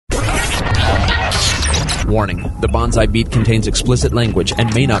Warning, the Bonsai Beat contains explicit language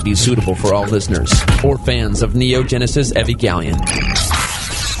and may not be suitable for all listeners or fans of Neo Genesis Evangelion.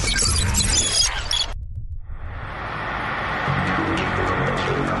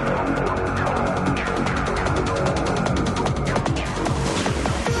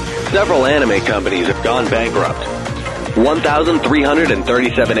 Several anime companies have gone bankrupt.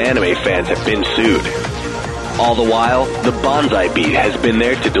 1,337 anime fans have been sued. All the while, the Bonsai Beat has been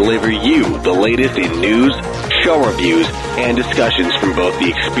there to deliver you the latest in news, show reviews, and discussions from both the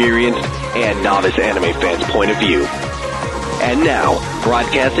experienced and novice anime fans' point of view. And now,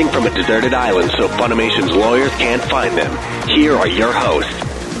 broadcasting from a deserted island so Funimation's lawyers can't find them, here are your hosts,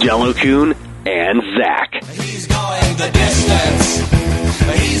 Jello-kun and Zach. He's going the distance.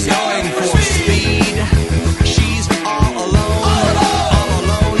 He's going for speed. She's all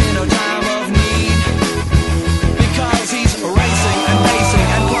alone in a time of need. Because he's racing and pacing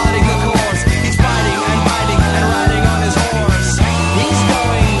and plotting the course. He's fighting and biting and riding on his horse. He's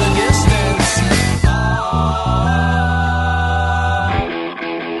going the distance.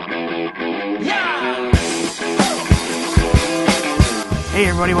 Hey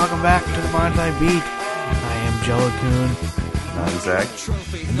everybody, welcome back to the Bonsai Beat. I am Jello-kun. I'm Zach.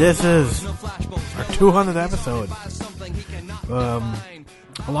 And this is our 200th episode.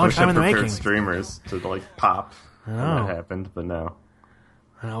 A long time in the making. Streamers to pop. I know. That happened, but no.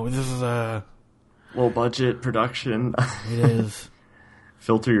 I know, this is a low budget production. It is.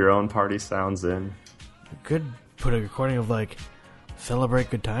 Filter your own party sounds in. You could put a recording of Celebrate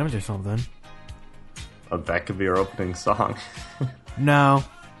Good Times or something. Oh, that could be our opening song. No.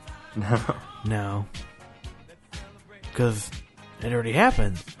 No. No. Because it already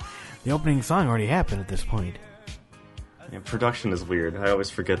happened. The opening song already happened at this point. Yeah, production is weird. I always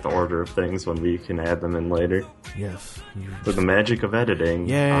forget the order of things when we can add them in later. Yes. With the magic of editing,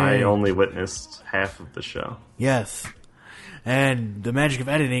 Yay. I only witnessed half of the show. Yes. And the magic of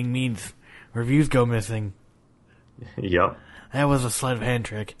editing means reviews go missing. Yep. That was a sleight of hand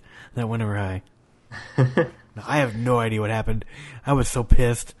trick that went over high. I have no idea what happened. I was so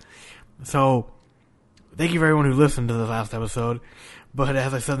pissed. So, thank you for everyone who listened to the last episode. But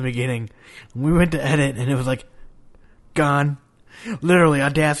as I said in the beginning, we went to edit and it was gone. Literally,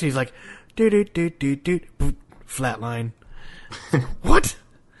 Audacity's doot, flatline. What?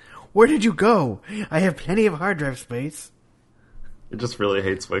 Where did you go? I have plenty of hard drive space. It just really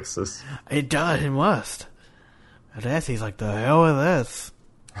hates WIXOSS. It does, it must. Audacity's the hell with this.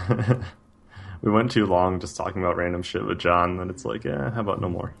 We went too long just talking about random shit with John, then it's how about no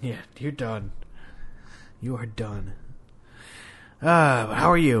more? Yeah, you're done. You are done. How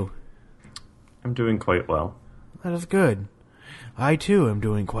are you? I'm doing quite well. That is good. I, too, am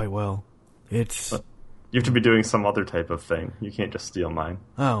doing quite well. It's... You have to be doing some other type of thing. You can't just steal mine.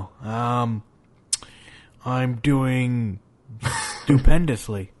 Oh, I'm doing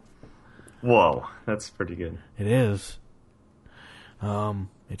stupendously. Whoa, that's pretty good. It is.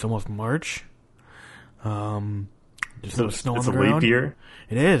 It's almost March. There's no snow on the ground. It's a leap year?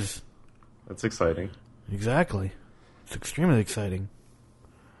 It is. That's exciting. Exactly. It's extremely exciting.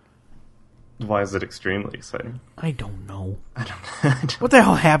 Why is it extremely exciting? I don't know. What the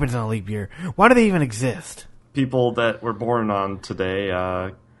hell happens in a leap year? Why do they even exist? People that were born on today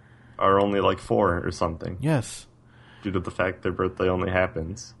are only 4 or something. Yes. Due to the fact their birthday only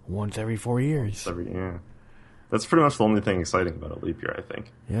happens once every 4 years. Yeah. That's pretty much the only thing exciting about a leap year, I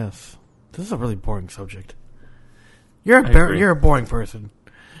think. Yes. This is a really boring subject. You're a boring person.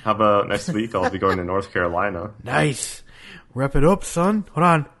 How about next week I'll be going to North Carolina. Nice. Rep it up, son. Hold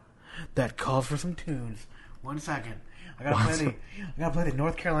on. That calls for some tunes. 1 second. I gotta play the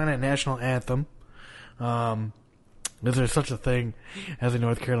North Carolina national anthem. Is there such a thing as a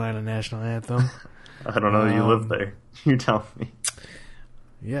North Carolina national anthem? I don't know. You live there. You tell me.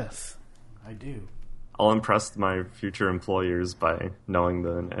 Yes, I do. I'll impress my future employers by knowing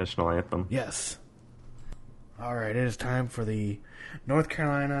the national anthem. Yes. All right, it is time for the North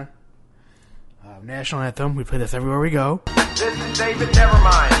Carolina national anthem. We play this everywhere we go. This is David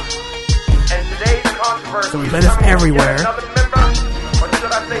Nevermind. And today's controversy. So we play this everywhere. Another member, or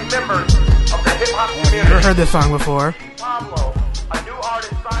should I say members, of the hip-hop community. I've never heard this song before. Pablo, a new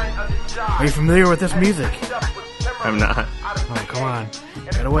artist signed under Josh. Are you familiar with this music? I'm not. Oh, come on.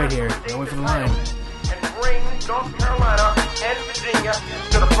 Gotta wait here. Gotta wait for the line. And bring North Carolina and Virginia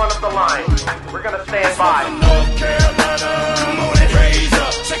to the front of the line. We're gonna stand by. North Carolina, come on and raise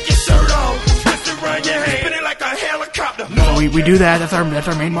up, take your shirt off, twist it around your hand, spin it like a helicopter. So we do that. That's our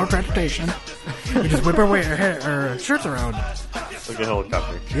main mode of transportation. We just whip our shirts around. Like a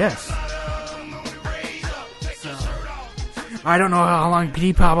helicopter. Yes. So, I don't know how long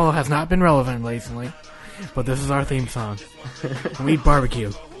P. Pablo has not been relevant recently. but this is our theme song. We eat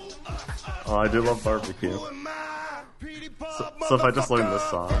barbecue. Oh, I do love barbecue. So if I just learn this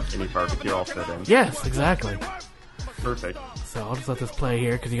song and eat barbecue, I'll fit in. Yes, exactly. Perfect. So I'll just let this play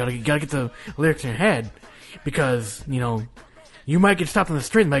here because you gotta get the lyrics in your head because you might get stopped on the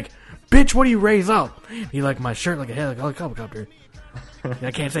street and like, bitch, what do you raise up? You like my shirt like a helicopter.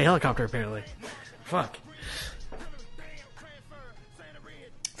 I can't say helicopter apparently. Fuck.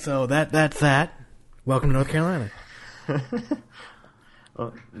 So that's that. Welcome to North Carolina.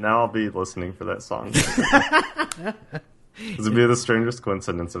 Well, now I'll be listening for that song. This would be the strangest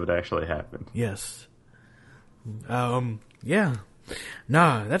coincidence if it actually happened. Yes. Yeah.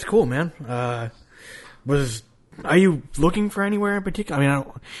 Nah, that's cool, man. Are you looking for anywhere in particular? I mean, I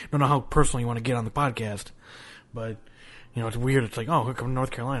don't know how personal you want to get on the podcast, but, it's weird. It's like, oh, we're coming to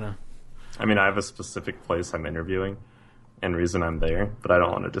North Carolina. I mean, I have a specific place I'm interviewing and reason I'm there, but I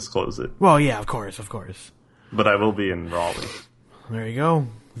don't want to disclose it. Well, yeah, of course. But I will be in Raleigh. There you go.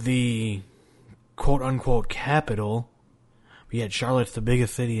 The quote-unquote capital. But yet Charlotte's the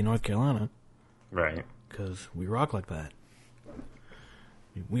biggest city in North Carolina. Right. Because we rock like that.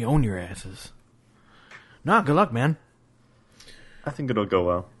 We own your asses. Nah, good luck, man. I think it'll go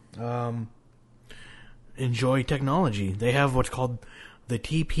well. Enjoy technology. They have what's called the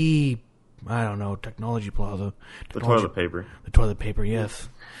TP, I don't know, Technology Plaza. The toilet paper. The toilet paper, yes.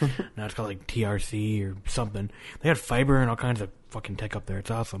 Now it's called like TRC or something. They had fiber and all kinds of fucking tech up there.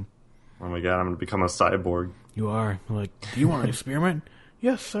 It's awesome. Oh my god, I'm going to become a cyborg. You are. I'm like, do you want an experiment?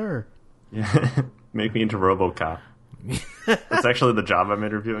 Yes, sir. Yeah. Make me into RoboCop. That's actually the job I'm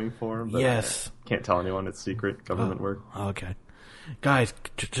interviewing for. But yes. I can't tell anyone. It's secret government work. Okay. Guys,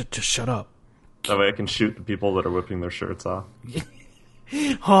 just shut up. That way I can shoot the people that are whipping their shirts off.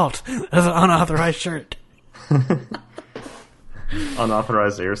 Halt! That's an unauthorized shirt.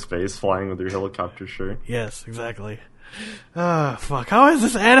 Unauthorized airspace, flying with your helicopter shirt. Yes, exactly. Fuck. How is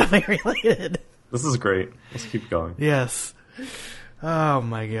this anime related? This is great. Let's keep going. Yes. Oh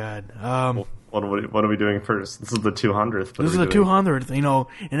my god. What are we doing first? This is the 200th. This is the 200th,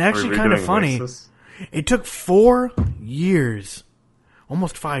 and actually kind of funny. WIXOSS? It took 4 years,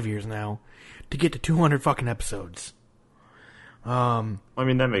 almost 5 years now, to get to 200 fucking episodes. I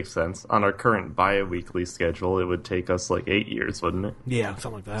mean, that makes sense. On our current bi-weekly schedule, it would take us like 8 years, wouldn't it? Yeah,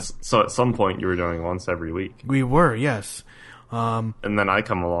 something like that. So at some point, you were doing once every week. We were, yes. And then I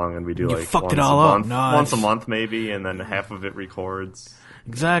come along and we do like fucked it all up. Once a month maybe, and then half of it records.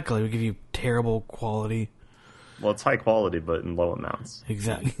 Exactly. We give you terrible quality. Well, it's high quality, but in low amounts.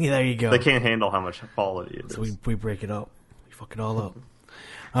 Exactly. There you go. They can't handle how much quality it is. So we break it up. We fuck it all up.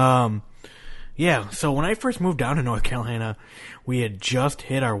 Yeah, so when I first moved down to North Carolina, we had just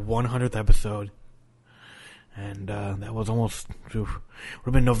hit our 100th episode. And that was almost... would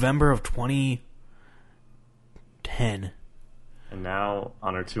have been November of 2010. And now,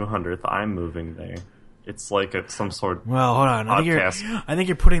 on our 200th, I'm moving there. It's like some sort of Well, hold on. I think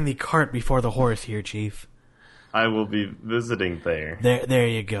you're putting the cart before the horse here, Chief. I will be visiting there. There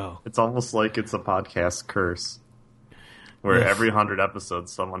you go. It's almost like it's a podcast curse. Where every 100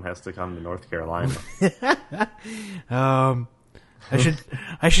 episodes, someone has to come to North Carolina. I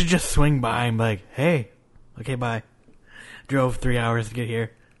should just swing by and be like, hey, okay, bye. Drove 3 hours to get here.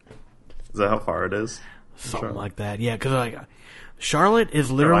 Is that how far it is? Something like that. Yeah, because like Charlotte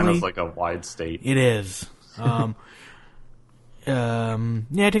is literally... Carolina's like a wide state. It is. Yeah,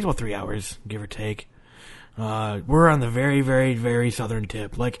 it takes about 3 hours, give or take. We're on the very, very, very southern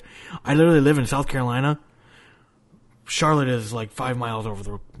tip. Like, I literally live in South Carolina. Charlotte is like 5 miles over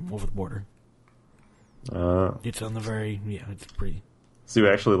the border. It's on the it's pretty... So you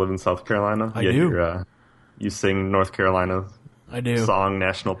actually live in South Carolina? I do. You sing North Carolina I do. Song,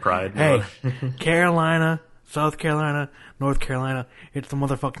 National Pride. Hey, Carolina, South Carolina, North Carolina, it's the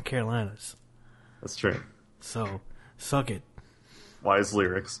motherfucking Carolinas. That's true. So, suck it. Wise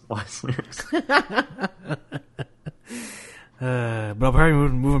lyrics. But I'll probably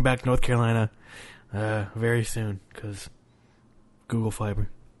be moving back to North Carolina very soon, because Google Fiber.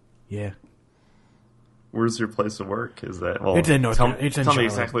 Yeah. Where's your place of work? Is that... Well, it's in North Carolina. Tell me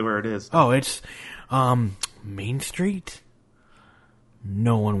exactly where it is. Oh, it's Main Street?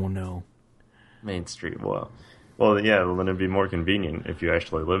 No one will know. Main Street, well, yeah, then it'd be more convenient if you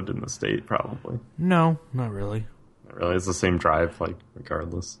actually lived in the state, probably. No, not really. Not really. It's the same drive, like,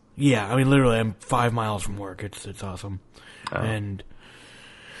 regardless. Yeah, I mean, literally, I'm 5 miles from work. It's awesome. Oh. And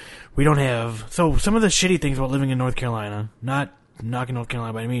we don't have... So, some of the shitty things about living in North Carolina, not knocking North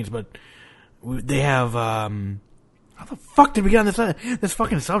Carolina by any means, but they have... how the fuck did we get on this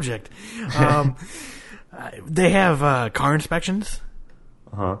fucking subject? They have car inspections.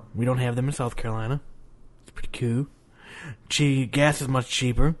 Uh-huh. We don't have them in South Carolina. cool. Gas is much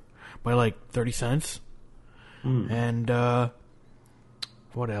cheaper by like 30 cents. And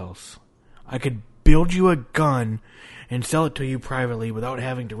what else? I could build you a gun and sell it to you privately without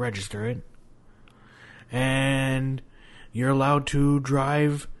having to register it. And you're allowed to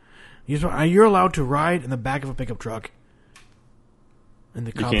drive. You're allowed to ride in the back of a pickup truck. And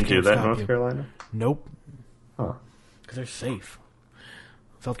the You cops can't do that in North you. Carolina? Nope. Huh. Because they're safe.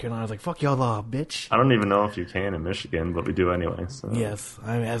 South Carolina's like, fuck y'all law, bitch. I don't even know if you can in Michigan, but we do anyway. So. Yes,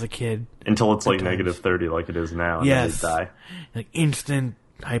 as a kid. Until it's like Sometimes. negative 30 like it is now. And Yes. then they die. Like instant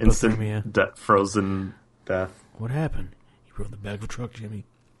hypothermia. Instant frozen death. What happened? You rode in the back of a truck, Jimmy.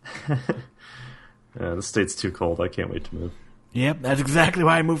 Yeah, the state's too cold. I can't wait to move. Yep, that's exactly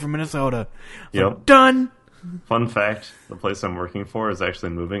why I moved from Minnesota. So Yep. done! Fun fact, the place I'm working for is actually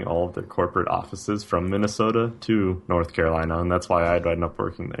moving all of their corporate offices from Minnesota to North Carolina, and that's why I'd end up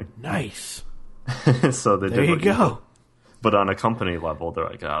working Nice. there. So they There did you what go. did. But on a company level, they're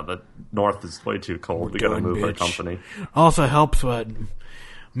like, the North is way too cold. We gotta done, move our bitch. company. Also helps what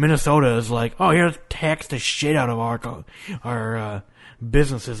Minnesota is like, oh, here's tax the shit out of our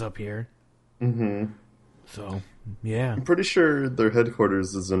businesses up here. Mm-hmm. So, yeah. I'm pretty sure their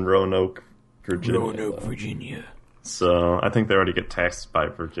headquarters is in Roanoke, Virginia. Roanoke, Virginia. So I think they already get taxed by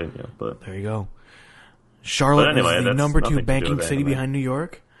Virginia, but There you go. Charlotte anyway, is the that's number nothing 2 to do banking with city anime. behind New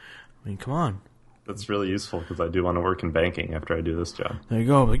York. I mean, come on. that's really useful because I do want to work in banking after I do this job. There you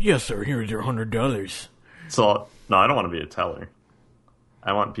go. I'm like, yes, sir, here's your $100. So, no, I don't want to be a teller.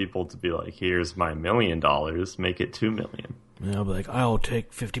 I want people to be like, here's my $1 million, make it $2 million. And I'll be like, I'll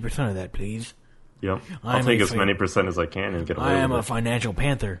take 50% of that, please. Yep. I'm I'll take a as many percent as I can and get away I am a with financial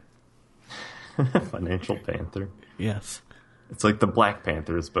panther. it. Financial Panther. Yes. It's like the Black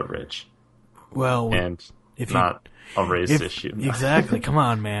Panthers, but rich. Well, And if you- not a race issue. Exactly. Come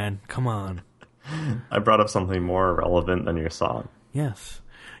on, man. Come on. I brought up something more relevant than your song. Yes.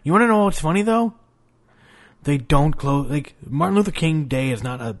 You want to know what's funny, though? They don't close... Like, Martin Luther King Day is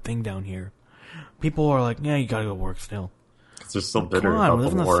not a thing down here. People are like, yeah, you gotta go work still. Because they're still bitter Come on, we about live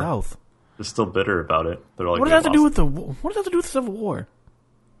the in the war. South. They're still bitter about it. They're like, What does that have to do with the Civil War?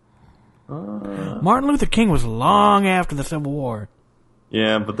 Martin Luther King was long after the Civil War.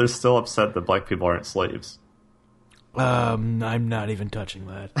 Yeah, but they're still upset that black people aren't slaves. I'm not even touching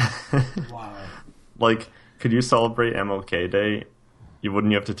that. Wow. Like, could you celebrate MLK Day? You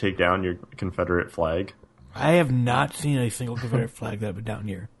wouldn't you have to take down your Confederate flag? I have not seen a single Confederate flag that I've been down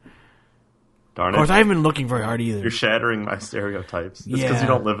here. Darn Of course, it. I haven't been looking very hard either. You're shattering my stereotypes. It's because Yeah. you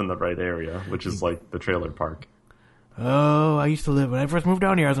don't live in the right area, which is like the trailer park. Oh, I used to live... When I first moved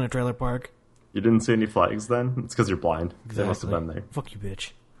down here, I was in a trailer park. You didn't see any flags then? It's because you're blind. They must have Exactly. been there. Fuck you,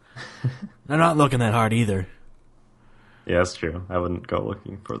 bitch. I'm not looking that hard either. Yeah, that's true. I wouldn't go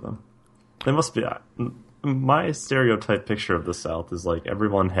looking for them. They must be... My stereotype picture of the South is like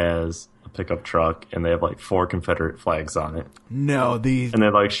everyone has a pickup truck and they have like 4 Confederate flags on it. No, these... And they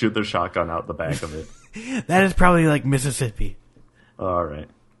like shoot their shotgun out the back of it. That is probably like Mississippi. All right.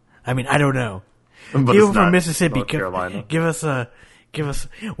 I mean, I don't know. But People it's from not Mississippi, North Carolina. give us.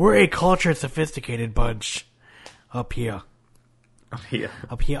 We're a cultured, sophisticated bunch up here. Yeah.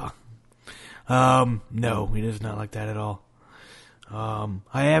 Up here. No, it is not like that at all.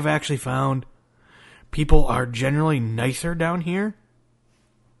 I have actually found people are generally nicer down here.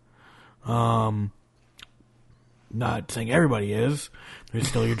 Not saying everybody is. There's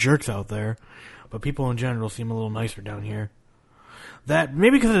still your jerks out there. But people in general seem a little nicer down here. That,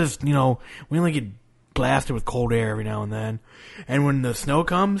 maybe because it's, we only get blasted with cold air every now and then. And when the snow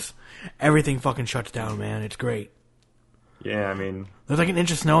comes, everything fucking shuts down, man. It's great. Yeah, I mean... There's like an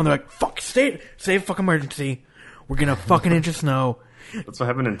inch of snow, and they're like, fuck, save fucking emergency. We're getting a fucking inch of snow. That's what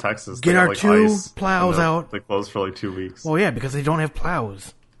happened in Texas. Get They got, our like, 2 ice, plows and out. They closed for like 2 weeks. Well, yeah, because they don't have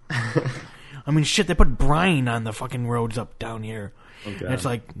plows. I mean, shit, they put brine on the fucking roads up down here. Okay. And it's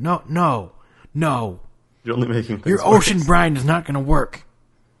like, no. You're only making things Your ocean worse. brine is not going to work.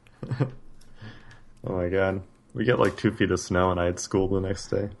 Oh my god. We get like 2 feet of snow and I had school the next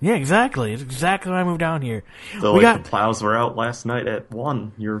day. Yeah, exactly. It's exactly why I moved down here. So We like got... the plows were out last night at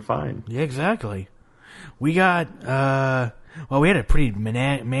 1. You were fine. Yeah, exactly. We got, we had a pretty, fuck,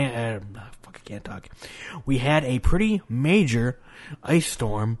 I can't talk. We had a pretty major ice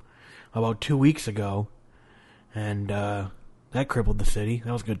storm about 2 weeks ago, and, that crippled the city.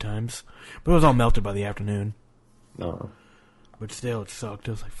 That was good times. But it was all melted by the afternoon. No. But still, it sucked.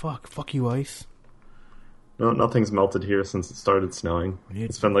 I was like, fuck you, ice. No, nothing's melted here since it started snowing.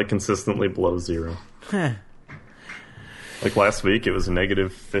 It's been like consistently below 0. Like last week, it was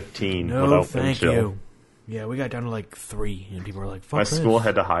negative 15 No, without wind thank chill. you. Yeah, we got down to like 3, and people were like, "Fuck My this." school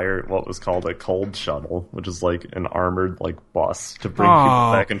had to hire what was called a cold shuttle, which is like an armored like bus to bring Oh.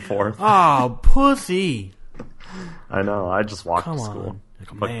 people back and forth. Oh, pussy! I know. I just walked Come to on, school. like,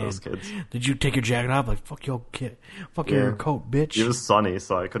 Fuck man. those kids. Did you take your jacket off? Like, fuck your kid, fuck Yeah. your coat, bitch. It was sunny,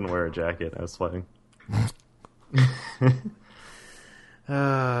 so I couldn't wear a jacket. I was sweating.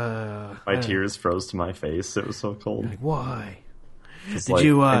 My tears froze to my face. It was so cold. Like, why? It's Did like-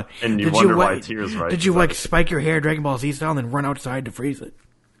 you? and you did wonder you why like, tears right? Did you like spike your hair Dragon Ball Z style and then run outside to freeze it?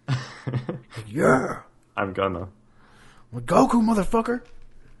 Like, yeah, I'm gonna. like, Goku, motherfucker.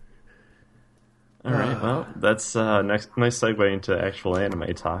 All right. Well, that's nice segue into actual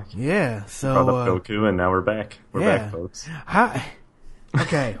anime talk. Yeah. So. Brought up Goku, and now we're back. We're yeah. back, folks. Hi.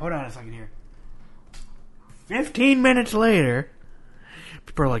 Okay, hold on a second here. 15 minutes later,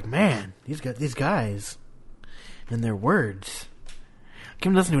 people are like, "Man, these guys and their words."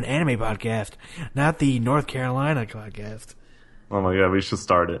 Come listen to an anime podcast, not the North Carolina podcast. Oh my god, we should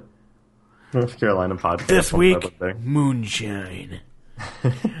start it. North Carolina podcast. This I'll week, have it there. moonshine.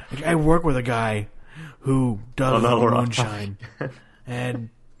 Like, I work with a guy who does we're off moonshine, and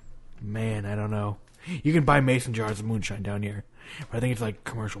man, I don't know. You can buy mason jars of moonshine down here, but I think it's like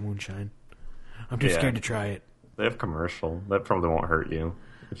commercial moonshine. I'm too Yeah. scared to try it. They have commercial. That probably won't hurt you.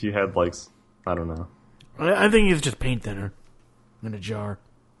 If you had like, I don't know. I think it's just paint thinner in a jar.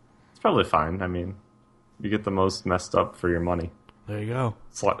 It's probably fine. I mean, you get the most messed up for your money. There you go.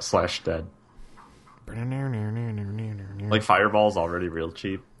 Slash dead. Like Fireball's already real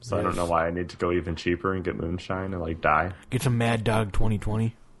cheap, so I don't Yes. know why I need to go even cheaper and get moonshine and like die. Get some Mad Dog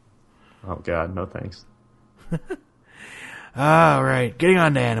 2020. Oh god, no thanks. All right, getting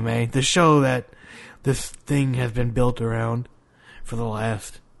on to anime, the show that this thing has been built around for the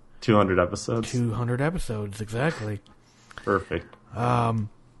last 200 episodes. 200 episodes, exactly. Perfect.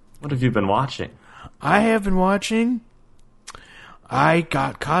 What have you been watching? I have been watching. I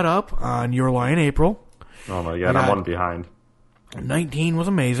got caught up on Your Lie in April. Oh my god, I I'm got- one behind. 19 was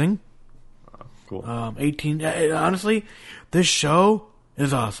amazing. Cool. 18, honestly, this show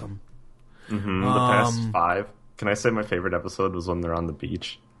is awesome. The past 5. Can I say my favorite episode was when they're on the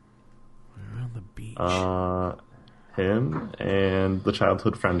beach? On the beach. Him and the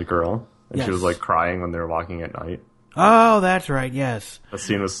childhood friend girl. And Yes. she was like crying when they were walking at night. Oh, that's right, yes. That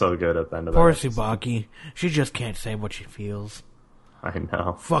scene was so good at the end of Poor that episode. Tsubaki. She just can't say what she feels. I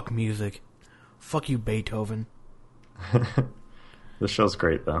know. Fuck music. Fuck you, Beethoven. The show's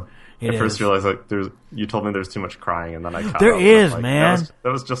great though. It I first is. realized like you told me there's too much crying, and then I caught There up, and is, like, man.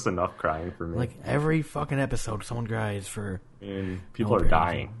 That was just enough crying for me. Like, every fucking episode, someone cries for... I mean, people no are apparent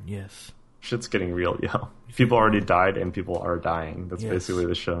dying. reason. Yes. Shit's getting real, yo. People already died, and people are dying. That's Yes. basically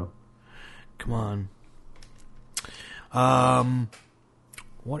the show. Come on.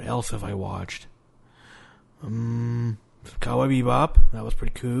 What else have I watched? Cowboy Bebop. That was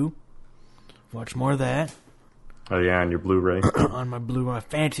pretty cool. Watch more of that Oh yeah, and your Blu-ray. on my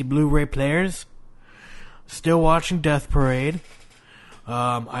fancy Blu-ray players. Still watching Death Parade.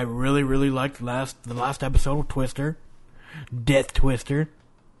 I really, really liked the last episode of Twister. Death Twister.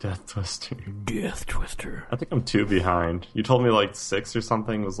 Death Twister. Death Twister. I think I'm 2 behind. You told me like 6 or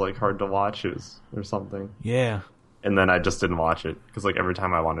something was like hard to watch or something. Yeah. And then I just didn't watch it because like every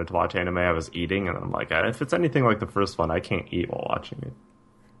time I wanted to watch anime, I was eating, and I'm like, if it's anything like the first one, I can't eat while watching it.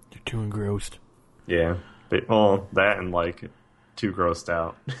 You're too engrossed. Yeah, but, well, that and like too grossed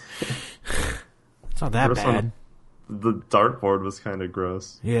out. It's not that First bad. one, the dartboard was kind of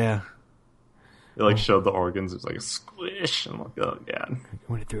gross. Yeah. It like showed the organs. It was like a squish. I'm like, oh god.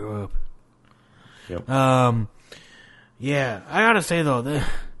 When it threw up. Yep. Yeah, I gotta say though, the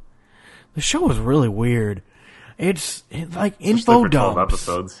show was really weird. It's like Especially info for 12 dumps.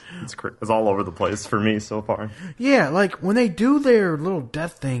 episodes. It's all over the place for me so far. Yeah, like when they do their little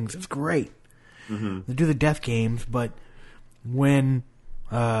death things, it's great. Mm-hmm. They do the death games, but when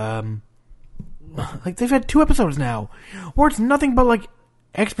like they've had 2 episodes now where it's nothing but like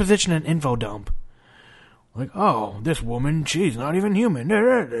exposition and info dump. Like, oh, this woman, she's not even human.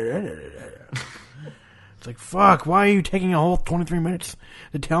 It's like, fuck, why are you taking a whole 23 minutes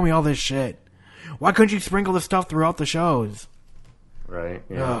to tell me all this shit? Why couldn't you sprinkle this stuff throughout the shows? Right.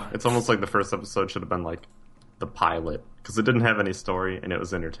 Yeah. Ugh. It's almost like the first episode should have been like the pilot because it didn't have any story and it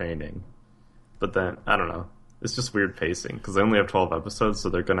was entertaining. But then I don't know. It's just weird pacing because they only have 12 episodes, so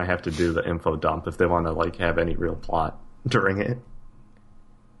they're gonna have to do the info dump if they want to like have any real plot during it.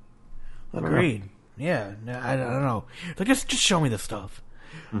 Agreed. Yeah, I don't know. Like, just show me the stuff.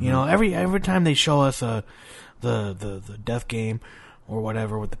 You know, every time they show us the death game or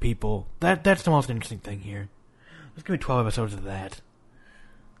whatever with the people, that's the most interesting thing here. Let's give me 12 episodes of that.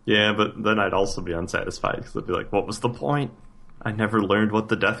 Yeah, but then I'd also be unsatisfied because I'd be like, what was the point? I never learned what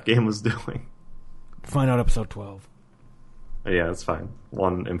the death game was doing. Find out episode 12. Yeah, that's fine.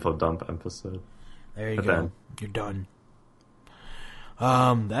 One info dump episode. There you But go. then- You're done.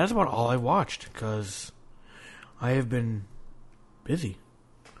 That is about all I watched, because I have been busy,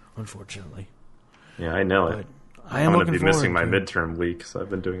 unfortunately. Yeah, I know But it. I am I'm going looking to be missing my forward to- midterm week, so I've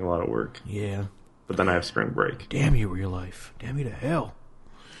been doing a lot of work. Yeah. But then I have spring break. Damn you, real life. Damn you to hell.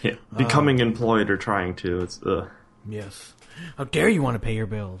 Yeah, becoming employed or trying to. It's Yes. How dare you want to pay your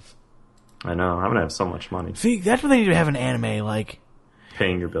bills? I know. I'm going to have so much money. See, that's what they need to have an anime, like,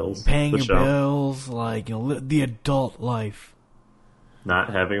 Paying your bills. paying the your show. bills, like, the adult life.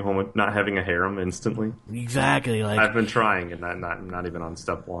 Not having a harem instantly. Exactly, like, I've been trying, and I'm not even on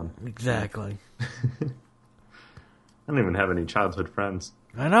step one. exactly. I don't even have any childhood friends.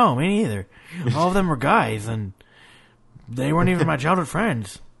 I know, me neither. All of them were guys, and they weren't even my childhood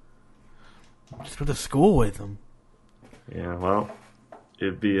friends. Just went to school with them. Yeah, well,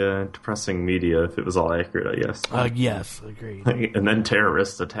 it'd be depressing media if it was all accurate, I guess. Yes, agreed. And then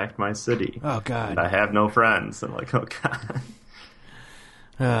terrorists attacked my city. Oh, And God. I have no friends. And like, oh, God.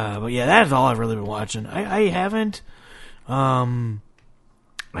 But yeah, that's all I've really been watching. I haven't, I don't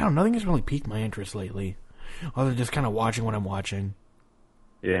know, nothing has really piqued my interest lately. Other than just kind of watching what I'm watching.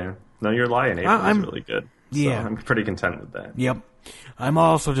 Yeah. No, your lie in April is I'm- really good. So yeah. I'm pretty content with that. Yep. I'm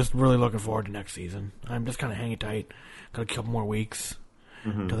also just really looking forward to next season. I'm just kind of hanging tight. Got a couple more weeks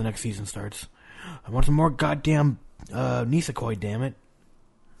till the next season starts. I want some more goddamn Nisekoi, damn it.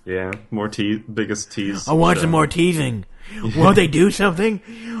 Yeah, more biggest tease. I want show. some more teasing. Will they do something?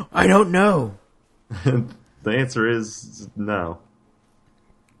 I don't know. The answer is no.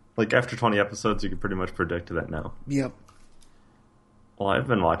 Like, after 20 episodes, you can pretty much predict that no. Yep. Well, I've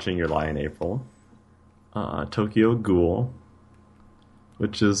been watching Your Lie in April. Tokyo Ghoul.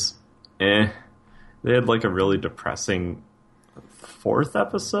 Which is, They had, like, a really depressing 4th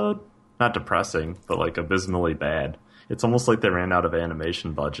episode. Not depressing, but, like, abysmally bad. It's almost like they ran out of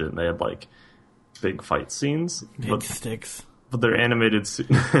animation budget, and they had, like, big fight scenes. Big sticks. But they're animated,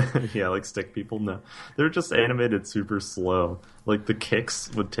 yeah, like stick people. No, they're just animated super slow. Like the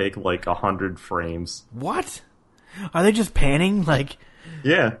kicks would take like 100 frames. What? Are they just panning, like,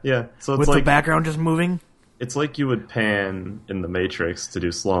 Yeah. So it's with like the background just moving? it's like you would pan in the Matrix to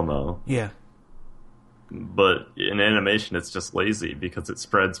do slow mo, Yeah. but in animation it's just lazy because it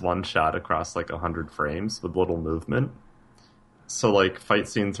spreads one shot across like 100 frames with little movement. So like fight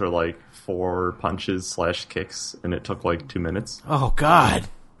scenes are like 4 punches / kicks, and it took like 2 minutes. Oh, God.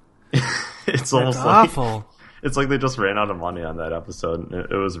 It's almost That's like awful. it's like they just ran out of money on that episode.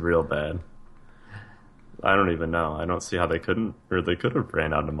 It was real bad. I don't even know. I don't see how they couldn't, or they could have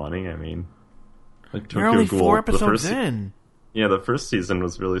ran out of money. I mean, like You're only Ghoul, 4 the episodes first, in. Yeah, the first season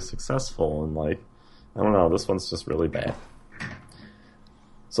was really successful, and like, I don't know, this one's just really bad.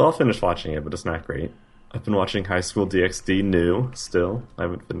 So I'll finish watching it, but it's not great. I've been watching High School DxD new still. I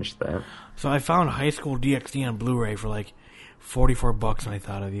haven't finished that. So I found High School DxD on Blu-ray for like $44, and I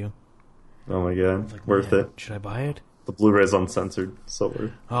thought of you. Oh my god, Like, worth man, it. Should I buy it? The Blu-ray's uncensored, so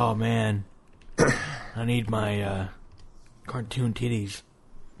worth. Oh, man. I need my cartoon titties.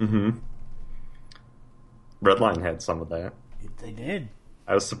 Redline had some of that. They did.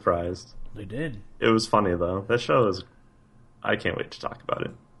 I was surprised. They did. It was funny though. That show is. I can't wait to talk about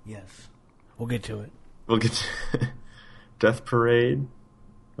it. Yes. We'll get to it. We'll get to Death Parade.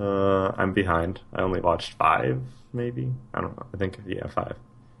 I'm behind. I only watched 5, maybe. I don't know. I think 5.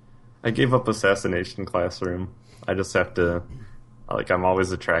 I gave up Assassination Classroom. I just have to. Like, I'm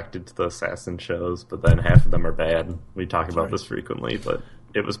always attracted to the assassin shows, but then half of them are bad. We talk about this frequently, but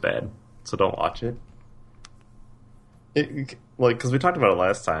it was bad, so don't watch it. Like, because we talked about it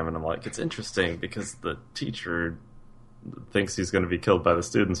last time, and I'm like, it's interesting because the teacher thinks he's going to be killed by the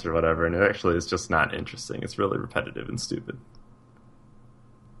students or whatever, and it actually is just not interesting. It's really repetitive and stupid.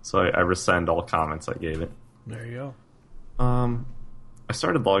 So I rescind all comments I gave it. There you I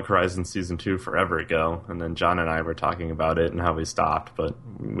started Log Horizon Season 2 forever ago, and then John and I were talking about it and how we stopped, but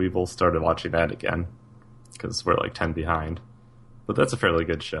we both started watching that again, because we're like 10 behind. But that's a fairly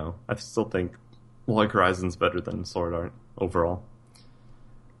good show. I still think Log Horizon's better than Sword Art, overall.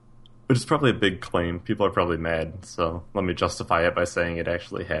 Which is probably a big claim. People are probably mad, so let me justify it by saying it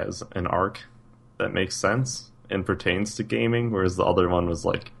actually has an arc that makes sense and pertains to gaming, whereas the other one was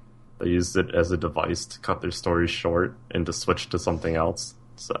like, they used it as a device to cut their stories short and to switch to something else.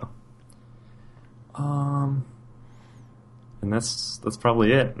 So, and that's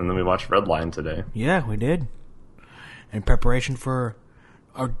probably it. And then we watched Redline today. Yeah, we did. In preparation for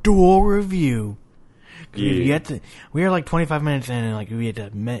our dual review. We are like 25 minutes in, and like we had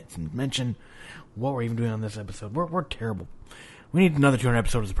to mention what we're even doing on this episode. We're terrible. We need another 200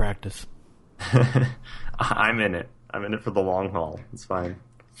 episodes of practice. I'm in it. I'm in it for the long haul. It's fine.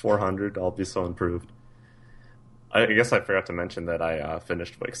 400, I'll be so improved. I guess I forgot to mention that I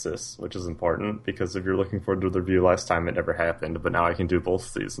finished WIXOSS, which is important, because if you're looking forward to the review, last time it never happened, but now I can do both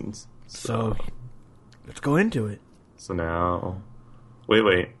seasons. So let's go into it. So now...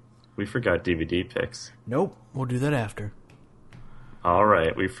 Wait. We forgot DVD picks. Nope, we'll do that after.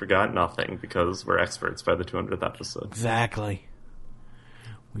 Alright, we forgot nothing, because we're experts by the 200th episode. Exactly.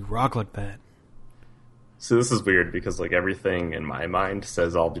 We rock like that. So this is weird, because like everything in my mind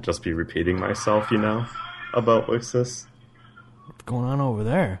says I'll just be repeating myself, about WIXOSS. What's going on over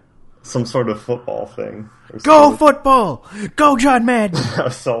there? Some sort of football thing. Go football! Go John Madden! That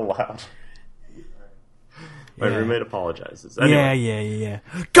was so loud. My roommate apologizes. Anyway. Yeah.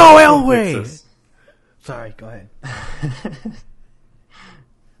 Go Elway! Sorry, go ahead.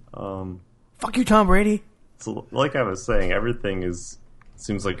 Fuck you, Tom Brady. So, like I was saying, everything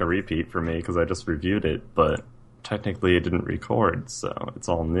seems like a repeat for me because I just reviewed it, but technically it didn't record, so it's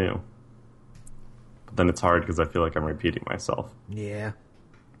all new. But then it's hard because I feel like I'm repeating myself. Yeah.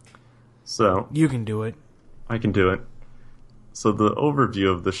 So you can do it. I can do it. So the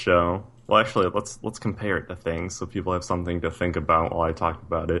overview of the show. Well, actually, let's compare it to things so people have something to think about while I talk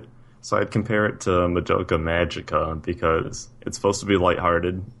about it. So I'd compare it to Madoka Magica because it's supposed to be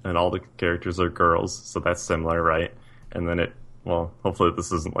lighthearted and all the characters are girls, so that's similar, right? And then hopefully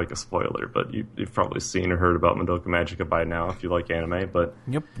this isn't like a spoiler, but you've probably seen or heard about Madoka Magica by now if you like anime, but...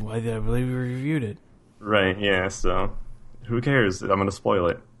 Yep, I believe we reviewed it. Right, yeah, so who cares? I'm going to spoil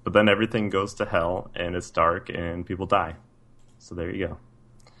it. But then everything goes to hell, and it's dark, and people die. So there you go.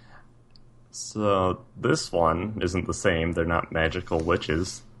 So this one isn't the same. They're not magical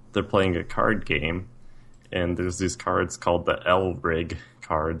witches. They're playing a card game, and there's these cards called the L-Rig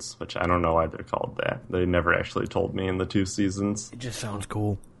cards, which I don't know why they're called that. They never actually told me in the 2 seasons. It just sounds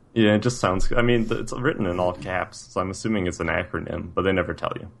cool. Yeah, it just sounds... I mean, it's written in all caps, so I'm assuming it's an acronym, but they never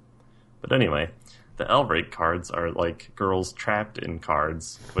tell you. But anyway, the L-Rig cards are like girls trapped in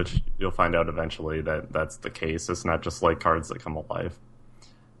cards, which you'll find out eventually that that's the case. It's not just like cards that come alive.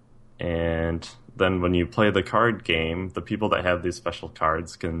 And then when you play the card game, the people that have these special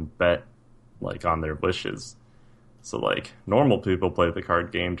cards can bet like on their wishes. So like normal people play the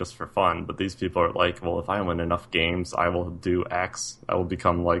card game just for fun, but these people are like, well, if I win enough games, I will do X. I will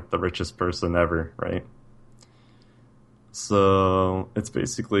become like the richest person ever, right? So it's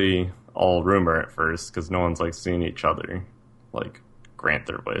basically all rumor at first because no one's like seen each other like grant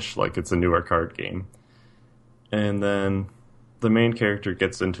their wish. Like it's a newer card game. And then the main character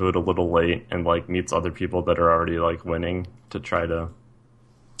gets into it a little late and like meets other people that are already like winning to try to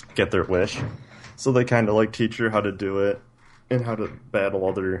get their wish. So they kind of like teach her how to do it and how to battle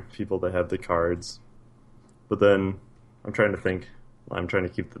other people that have the cards. But then I'm trying to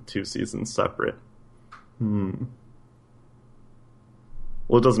keep the 2 seasons separate. Well,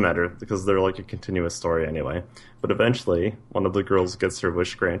 it doesn't matter because they're like a continuous story anyway. But eventually one of the girls gets her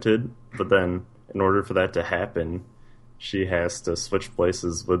wish granted, but then in order for that to happen, she has to switch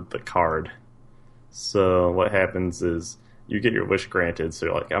places with the card. So what happens is you get your wish granted, so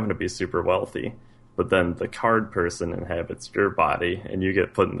you're like, I'm going to be super wealthy. But then the card person inhabits your body, and you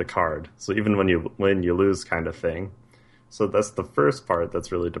get put in the card. So even when you win, you lose kind of thing. So that's the first part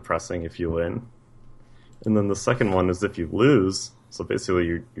that's really depressing if you win. And then the second one is if you lose, so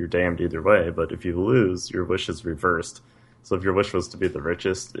basically you're damned either way, but if you lose, your wish is reversed. So if your wish was to be the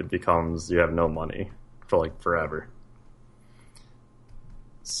richest, it becomes you have no money for like forever.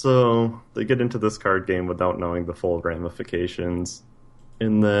 So they get into this card game without knowing the full ramifications.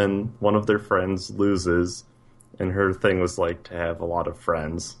 And then one of their friends loses, and her thing was like to have a lot of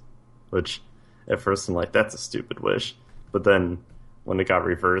friends, which at first I'm like, that's a stupid wish. But then when it got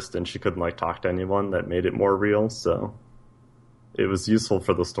reversed and she couldn't like talk to anyone, that made it more real. So it was useful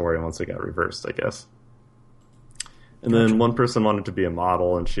for the story once it got reversed, I guess. And then one person wanted to be a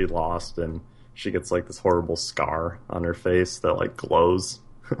model and she lost, and she gets like this horrible scar on her face that like glows.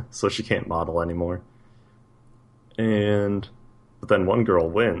 So she can't model anymore. But then one girl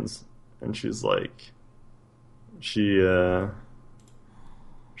wins, and she's like, she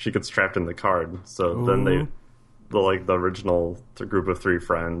gets trapped in the card. So Ooh. Then the original group of 3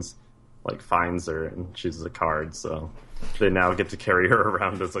 friends like finds her, and she's a card. So they now get to carry her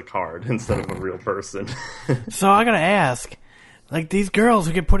around as a card instead of a real person. So I gotta ask, like these girls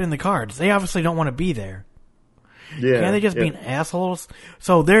who get put in the cards, they obviously don't want to be there. Yeah, can't they just be assholes?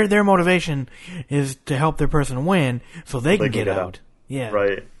 So their motivation is to help their person win, so they can get out. Yeah,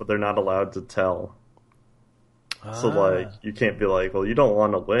 right. But they're not allowed to tell So, like, you can't be like, well, you don't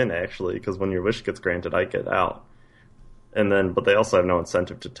want to win, actually, because when your wish gets granted, I get out. But they also have no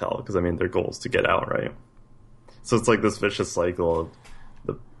incentive to tell, because, I mean, their goal is to get out, right? So it's like this vicious cycle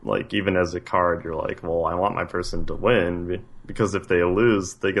of, even as a card, you're like, well, I want my person to win, because if they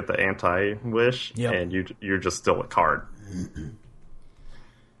lose, they get the anti-wish, and you're just still a card.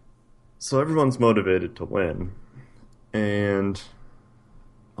 So everyone's motivated to win. And,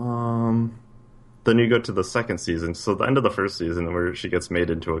 then you go to the second season. So the end of the first season, where she gets made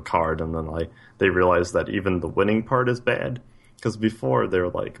into a card, and then they realize that even the winning part is bad. Because before they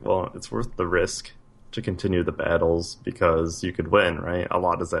were like, well, it's worth the risk to continue the battles because you could win, right? A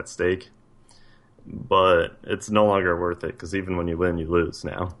lot is at stake. But it's no longer worth it, because even when you win, you lose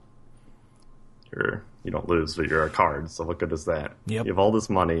now. You don't lose, but you're a card, so what good is that? Yep. You have all this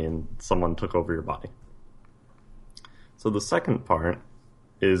money, and someone took over your body. So the second part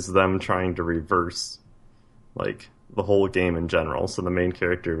is them trying to reverse, the whole game in general. So the main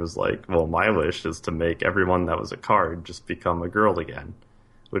character was like, well, my wish is to make everyone that was a card just become a girl again,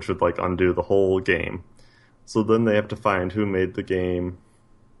 which would, undo the whole game. So then they have to find who made the game.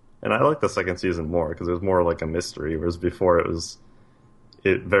 And I like the second season more, because it was more like a mystery, whereas before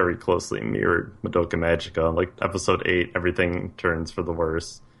it very closely mirrored Madoka Magica. Like, episode 8, everything turns for the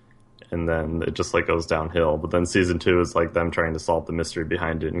worse. And then it just goes downhill. But then season 2 is them trying to solve the mystery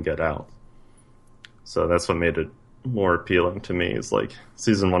behind it and get out. So that's what made it more appealing to me. Is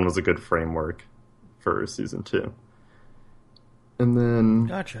season 1 was a good framework for season 2. And then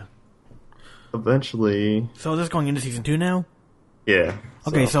Gotcha. Eventually, So this is going into season 2 now? yeah.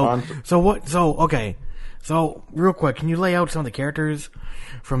 Okay, so real quick, can you lay out some of the characters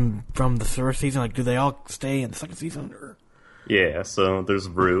from the first season? Do they all stay in the second season? Or? Yeah, so there's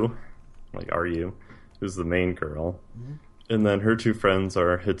Rue, Ryu, who's the main girl. Mm-hmm. And then her two friends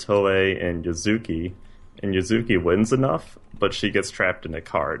are Hitoe and Yuzuki. And Yuzuki wins enough, but she gets trapped in a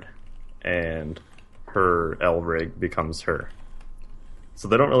card. And her L-rig becomes her. So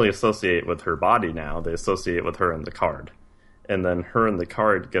they don't really associate with her body now. They associate with her in the card. And then her in the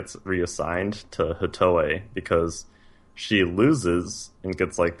card gets reassigned to Hitoe because she loses and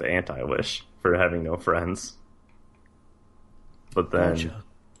gets the anti-wish for having no friends. But then... Gotcha.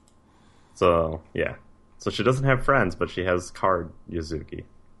 So, yeah. So she doesn't have friends, but she has card Yuzuki.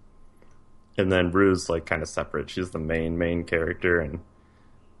 And then Rue's kind of separate. She's the main character, and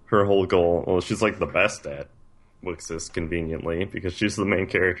her whole goal... Well, she's the best at WIXOSS, conveniently, because she's the main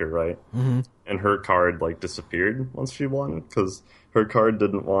character, right? Mm-hmm. And her card disappeared once she won, because her card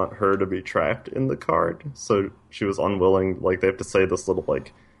didn't want her to be trapped in the card, so she was unwilling. They have to say this little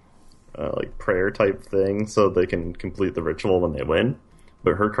prayer type thing so they can complete the ritual when they win,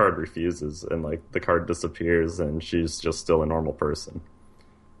 but her card refuses, and the card disappears, and she's just still a normal person.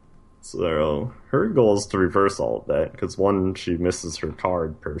 So her goal is to reverse all of that, because 1, she misses her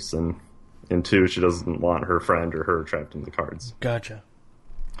card person, and 2, she doesn't want her friend or her trapped in the cards. Gotcha.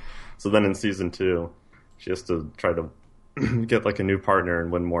 So then in season 2, she has to try to get a new partner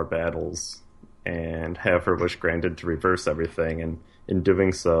and win more battles and have her wish granted to reverse everything. And in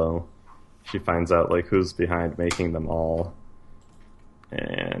doing so, she finds out who's behind making them all.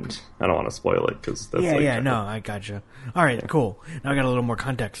 And I don't want to spoil it because that's no, I gotcha. All right, cool. Now I got a little more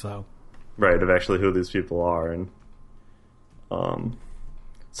context though. Right, of actually who these people are. And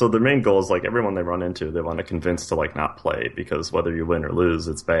so their main goal is everyone they run into, they want to convince to not play, because whether you win or lose,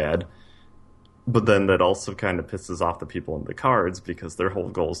 it's bad. But then that also kind of pisses off the people in the cards, because their whole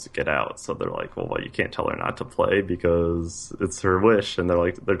goal is to get out. So they're well, you can't tell her not to play because it's her wish, and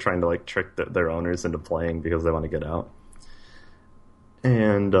they're trying to trick their owners into playing because they want to get out.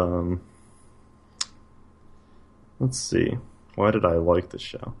 And let's see, why did I like this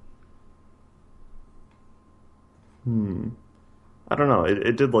show? I don't know.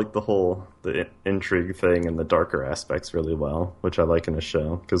 It did the intrigue thing and the darker aspects really well, which I like in a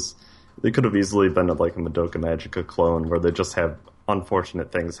show, because they could have easily been a Madoka Magica clone where they just have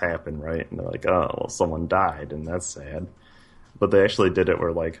unfortunate things happen, right? And they're oh, well, someone died, and that's sad. But they actually did it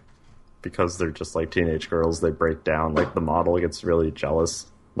where because they're just teenage girls, they break down. The model gets really jealous,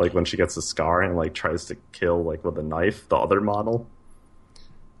 when she gets a scar and tries to kill with a knife the other model.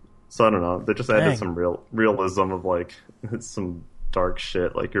 So I don't know. They just added some realism of some dark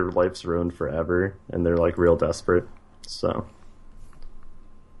shit, your life's ruined forever, and they're real desperate. So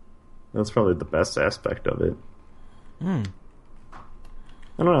that's probably the best aspect of it. I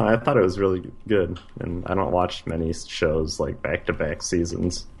don't know. I thought it was really good, and I don't watch many shows back-to-back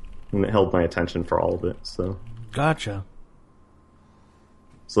seasons, and it held my attention for all of it. So gotcha.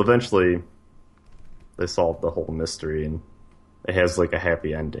 So eventually, they solved the whole mystery, and it has a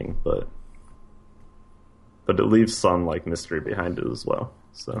happy ending, but but it leaves some like mystery behind it as well.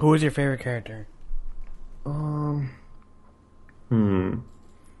 So Who was your favorite character? So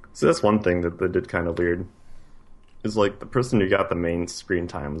that's one thing that they did kind of weird. Is like the person who got the main screen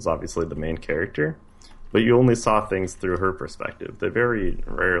time was obviously the main character, but you only saw things through her perspective. They very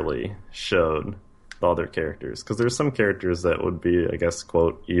rarely showed the other characters, because there's some characters that would be, I guess,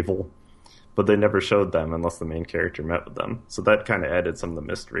 quote, evil, but they never showed them unless the main character met with them. So that kind of added some of the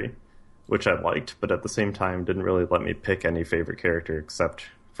mystery, which I liked, but at the same time didn't really let me pick any favorite character except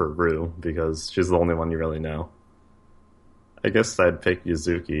for Rue, because she's the only one you really know. I guess I'd pick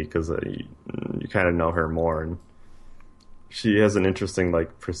Yuzuki, because you kind of know her more, and she has an interesting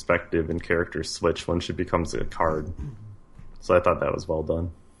like perspective and character switch when she becomes a card. So I thought that was well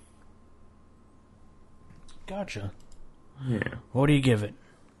done. Gotcha. Yeah. What do you give it?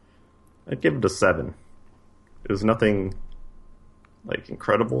 I'd give it a 7. It was nothing like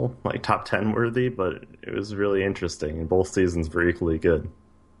incredible, like top 10 worthy, but it was really interesting, and both seasons were equally good.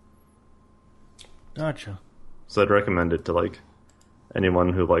 Gotcha. So I'd recommend it to like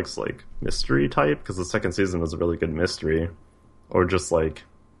anyone who likes like mystery type, because the second season was a really good mystery, or just like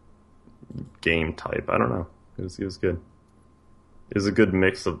game type. I don't know. It was good. It was a good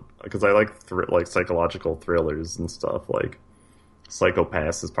mix of, because I like like psychological thrillers and stuff. Like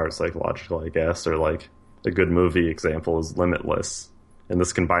Psychopaths is part psychological, I guess, or like a good movie example is Limitless, and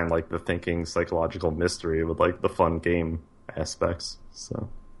this combined like the thinking psychological mystery with like the fun game aspects. So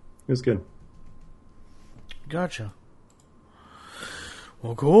it was good. Gotcha.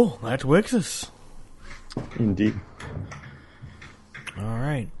 Well, cool. That's WIXOSS. Indeed. All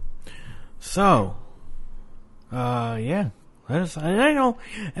right. So, yeah. I know.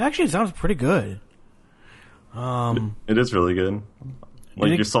 Actually, it sounds pretty good. It is really good.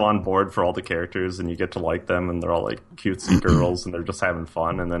 Like, you're so on board for all the characters, and you get to like them, and they're all like cutesy girls, and they're just having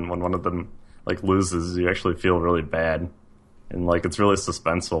fun. And then when one of them like loses, you actually feel really bad, and like it's really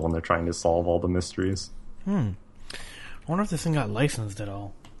suspenseful when they're trying to solve all the mysteries. I wonder if this thing got licensed at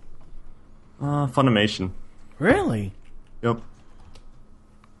all. Funimation. Really? Yep.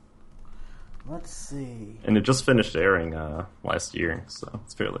 Let's see. And it just finished airing last year, so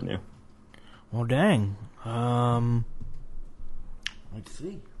it's fairly new. Well, dang. Let's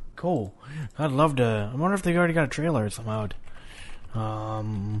see. Cool. I'd love to. I wonder if they already got a trailer somehow.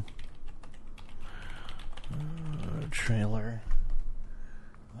 Trailer.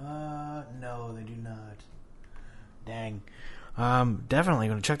 No, they do not. Dang. Definitely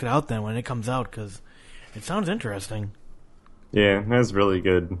going to check it out then when it comes out, because it sounds interesting. Yeah, that's really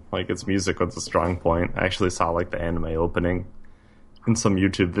good. Like, its music was a strong point. I actually saw like the anime opening in some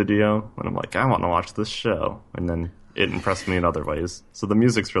YouTube video, and I'm like, I want to watch this show. And then it impressed me in other ways. So the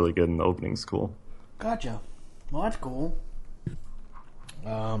music's really good and the opening's cool. Gotcha. Well, that's cool.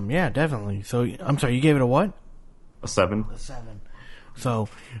 Yeah, definitely. So, I'm sorry, you gave it a what? A 7? A 7. So,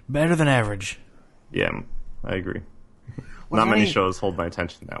 better than average. Yeah, I agree. Not many shows hold my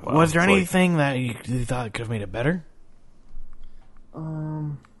attention that well. Was there It's anything that you thought could have made it better?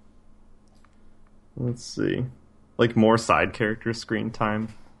 Let's see. Like, more side character screen time.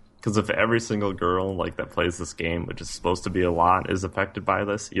 Because if every single girl like that plays this game, which is supposed to be a lot, is affected by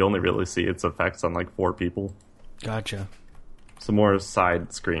this, you only really see its effects on like 4 people. Gotcha. So more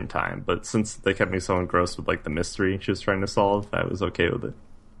side screen time. But since they kept me so engrossed with like the mystery she was trying to solve, I was okay with it.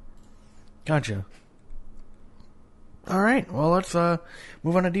 Gotcha. All right. Well, let's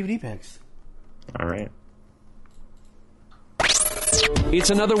move on to DVD picks. All right. It's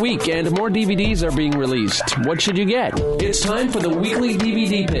another week and more DVDs are being released. What should you get? It's time for the weekly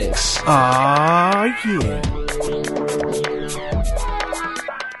DVD picks. Ah, yeah.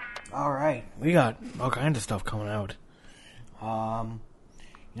 All right. We got all kinds of stuff coming out.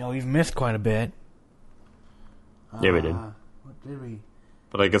 We've missed quite a bit. Yeah, we did. What did we?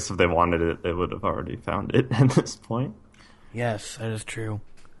 But I guess if they wanted it, they would have already found it at this point. Yes, that is true.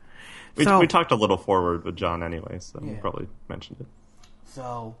 We talked a little forward with John anyway, so we probably mentioned it.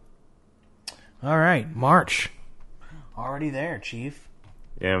 So, all right, March. Already there, Chief.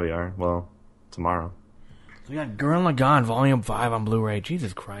 Yeah, we are. Well, tomorrow. So we got Gurren Lagann Volume 5 on Blu-ray.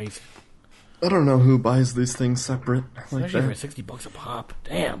 Jesus Christ. I don't know who buys these things separate. Especially for $60 a pop.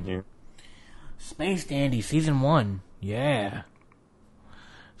 Damn. Yeah. Space Dandy Season 1. Yeah.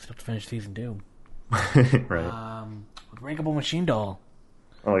 Still have to finish Season 2. Right. Breakable Machine Doll.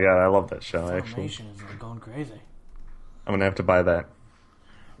 Oh, yeah, I love that show, actually. Formation is going crazy. I'm going to have to buy that.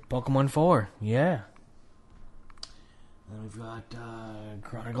 Pokemon 4. Yeah. Then we've got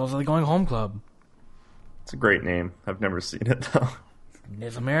Chronicles of the Going Home Club. It's a great name. I've never seen it, though.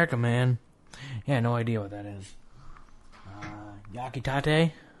 It's America, man. Yeah, no idea what that is.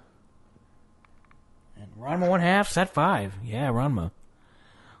 Yakitate. And Ranma 1/2, set 5. Yeah, Ranma.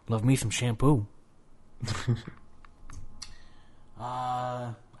 Love me some shampoo.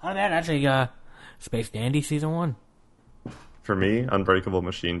 Other than that, I'd say Space Dandy Season 1. For me, Unbreakable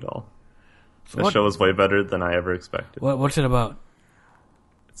Machine Doll. So The show is way better than I ever expected. What's it about?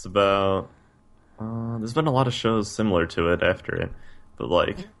 It's about... there's been a lot of shows similar to it after it. But,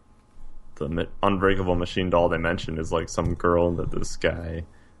 like, the Unbreakable Machine Doll they mentioned is, like, some girl that this guy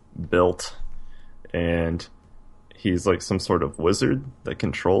built. And he's, like, some sort of wizard that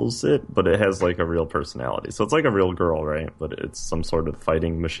controls it. But it has, like, a real personality. So it's like a real girl, right? But it's some sort of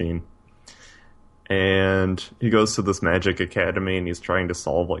fighting machine. And he goes to this magic academy and he's trying to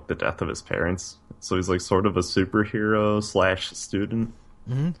solve, like, the death of his parents. So he's, like, sort of a superhero / student.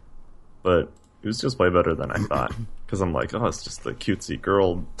 Mm-hmm. But it was just way better than I thought. Because I'm like, oh, it's just the cutesy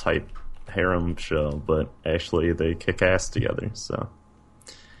girl type harem show. But actually, they kick ass together. So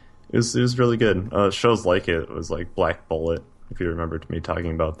it was really good. Shows like it was like Black Bullet, if you remember me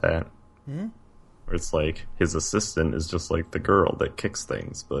talking about that. Mm-hmm. Where it's like his assistant is just like the girl that kicks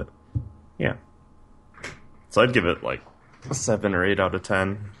things. But yeah. So I'd give it like a 7 or 8 out of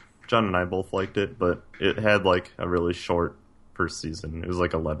 10. John and I both liked it, but it had like a really short first season. It was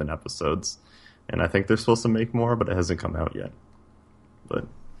like 11 episodes. And I think they're supposed to make more, but it hasn't come out yet. But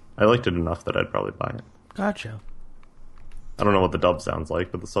I liked it enough that I'd probably buy it. Gotcha. I don't know what the dub sounds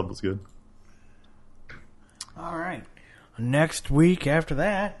like, but the sub was good. All right. Next week after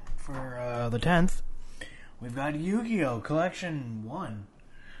that, for the 10th, we've got Yu-Gi-Oh! Collection 1.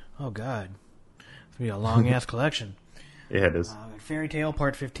 Oh, God. It's going to be a long-ass collection. Yeah, it is. Fairy Tale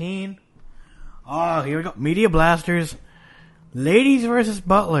Part 15. Oh, here we go. Media Blasters. Ladies versus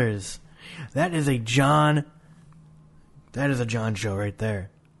Butlers. That is a John show right there.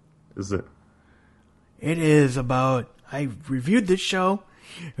 Is it? It is about... I reviewed this show.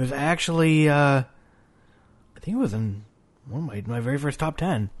 It was actually... I think it was in one of my very first top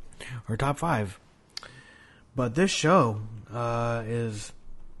 10. Or top 5. But this show is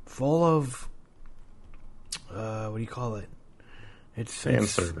full of... what do you call it? It's fan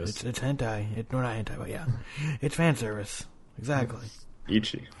service. It's hentai. No, not hentai, but yeah. It's fan service. Exactly.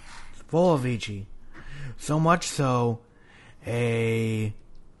 Ichi. It's full of Ichi. So much so, what do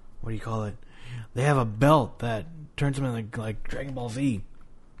you call it? They have a belt that turns them into like Dragon Ball Z.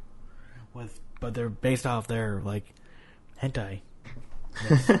 But they're based off their, like, hentai.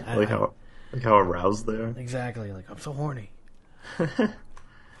 like how aroused they are? Exactly. Like, I'm so horny.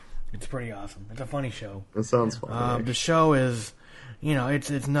 It's pretty awesome. It's a funny show. It sounds fun. The show is,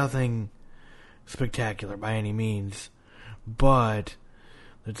 it's nothing spectacular by any means, but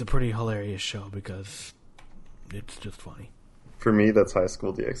it's a pretty hilarious show because it's just funny. For me, that's High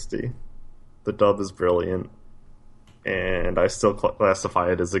School DxD. The dub is brilliant, and I still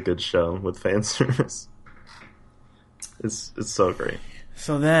classify it as a good show with fan service. It's so great.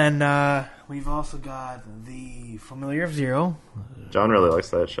 So then, we've also got The Familiar of Zero. John really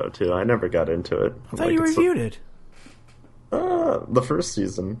likes that show, too. I never got into it. I thought you reviewed it. The first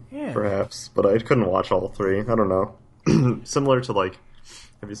season, yeah. Perhaps, but I couldn't watch all 3. I don't know. Similar to, like,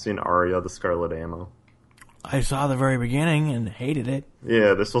 have you seen Aria, the Scarlet Ammo? I saw the very beginning and hated it.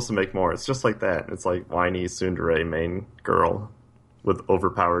 Yeah, they're supposed to make more. It's just like that. It's like whiny tsundere main girl with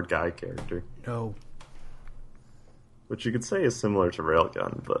overpowered guy character. No. Which you could say is similar to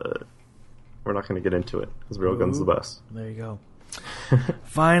Railgun, but we're not going to get into it, because Railgun's the best. There you go.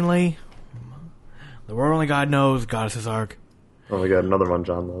 Finally, The World Only God Knows, Goddess's Arc. Oh my god, another one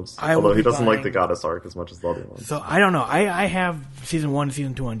John loves. Although he doesn't like the Goddess Arc as much as the other ones. So, I don't know. I have Season 1 and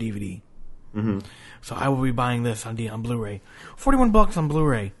Season 2 on DVD. Mm-hmm. So I will be buying this on Blu-ray. $41 on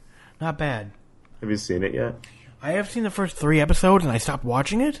Blu-ray. Not bad. Have you seen it yet? I have seen the first 3 episodes, and I stopped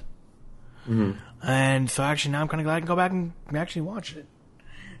watching it. Mm-hmm. And so actually now I'm kind of glad I can go back and actually watch it.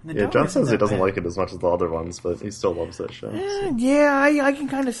 Yeah, John says he doesn't like it as much as the other ones, but he still loves that show. So. Yeah, I can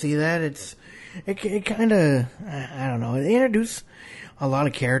kind of see that. It kind of, I don't know. They introduce a lot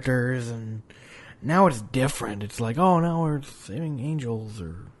of characters, and now it's different. It's like, oh, now we're saving angels,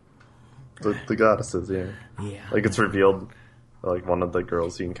 or... The goddesses, yeah. Yeah. Like, it's revealed, like, one of the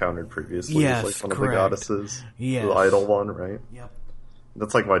girls he encountered previously yes, is, like, one correct. of the goddesses. Yes. The idol one, right? Yep.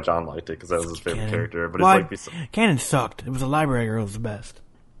 That's, like, why John liked it, because that was his favorite character. But well, it's like... Canon sucked. It was a library girl was the best.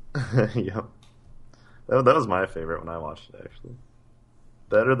 Yep. That was my favorite when I watched it, actually.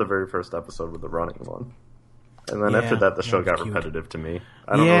 That or the very first episode with the running one. And then after that, the show got repetitive to me.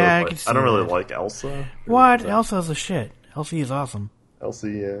 I don't really like Elsa. What? Elsa's a shit. Elsie is awesome.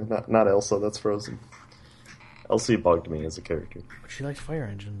 Elsie, yeah. Not Elsa, that's Frozen. Elsie bugged me as a character. But she likes fire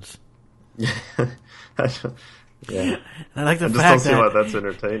engines. Yeah. Yeah. And I like the I just fact don't see why that that's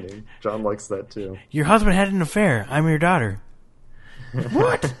entertaining. John likes that too. your husband had an affair. I'm your daughter.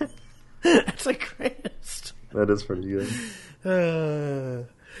 What? That's the greatest. That is pretty good.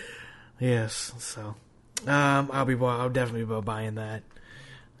 Yes. So, I'll definitely be buying that.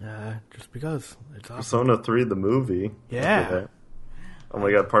 Just because it's awesome. Persona 3, the movie. Yeah. Oh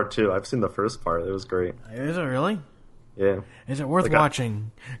my god, part 2. I've seen the first part. It was great. Is it really? Yeah. Is it worth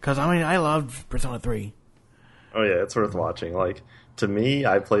watching? Because I loved Persona 3. Oh yeah, it's worth watching. Like, to me,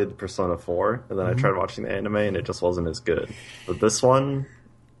 I played Persona 4, and then I tried watching the anime, and it just wasn't as good. But this one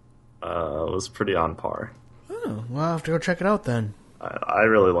was pretty on par. Oh, well, I'll have to go check it out then. I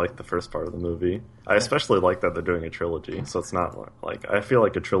really like the first part of the movie. I especially like that they're doing a trilogy, so it's not like I feel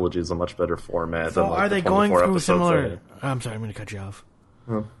like a trilogy is a much better format So than like are the they 24 going through episodes similar... I'm sorry, I'm going to cut you off.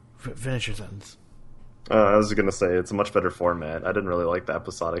 Huh? Finish your sentence. I was going to say it's a much better format. I didn't really like the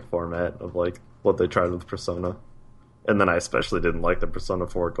episodic format of like what they tried with Persona. And then I especially didn't like the Persona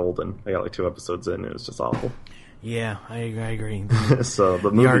 4 Golden. I got like 2 episodes in, it was just awful. Yeah, I agree. So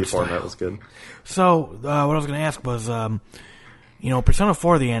the movie art format style was good. So, what I was going to ask was, Persona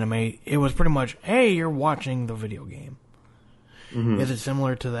 4, the anime, it was pretty much, hey, you're watching the video game. Mm-hmm. Is it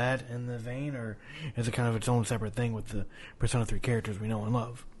similar to that in the vein, or is it kind of its own separate thing with the Persona 3 characters we know and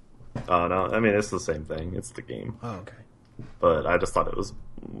love? Oh, no, I mean, it's the same thing. It's the game. Oh, okay. But I just thought it was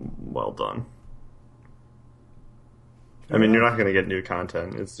well done. I mean, you're not going to get new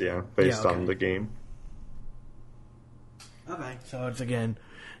content. It's, based on the game. Okay, so it's, again,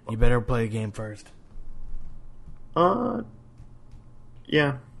 you better play the game first.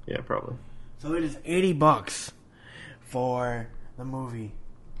 Yeah, probably. So it is $80 for the movie.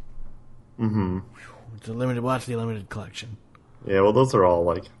 Mm-hmm. It's a limited, watch the limited collection. Yeah, well, those are all,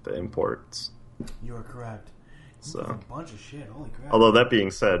 like, the imports. You are correct. So, a bunch of shit, holy crap. although that being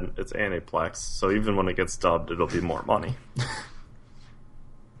said, it's Aniplex, so even when it gets dubbed, it'll be more money.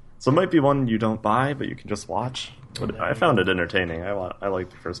 So it might be one you don't buy, but you can just watch. But I found it entertaining. I liked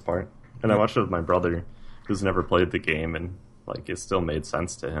the first part. And I watched it with my brother, who's never played the game, and like it still made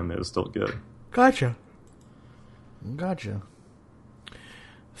sense to him. It was still good. Gotcha.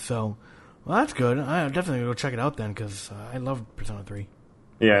 So, well, that's good. I definitely go check it out then, because I love Persona 3.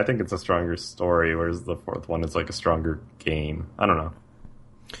 Yeah, I think it's a stronger story, whereas the fourth one is like a stronger game. I don't know.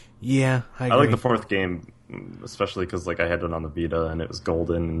 Yeah, I agree. I like the fourth game, especially because like I had it on the Vita and it was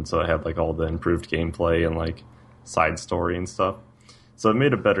golden, and so I had like all the improved gameplay and like side story and stuff. So it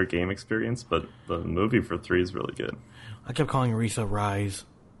made a better game experience, but the movie for 3 is really good. I kept calling Risa Rise.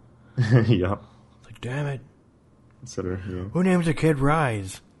 Yeah. It's like, damn it. Consider, Who names a kid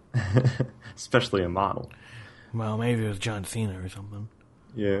Rise? Especially a model. Well, maybe it was John Cena or something.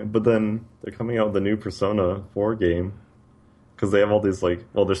 Yeah, but then they're coming out with the new Persona 4 game. Because they have all these, like...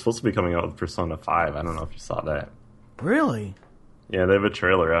 Well, they're supposed to be coming out with Persona 5. I don't know if you saw that. Really? Yeah, they have a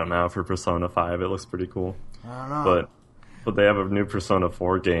trailer out now for Persona 5. It looks pretty cool. I don't know. But they have a new Persona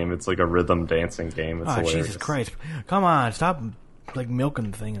 4 game. It's like a rhythm dancing game. It's hilarious. Jesus Christ. Come on, stop like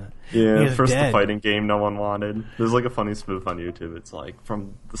milking the thing. Yeah, first the fighting game no one wanted. There's like a funny spoof on YouTube. It's like,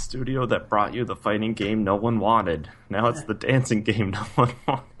 from the studio that brought you the fighting game no one wanted. Now it's the dancing game no one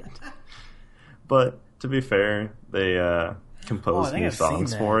wanted. But, to be fair, they composed new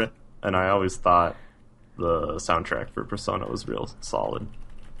songs for it. And I always thought the soundtrack for Persona was real solid.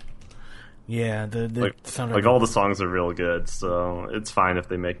 Yeah, the soundtrack. Like all the songs are real good, so it's fine if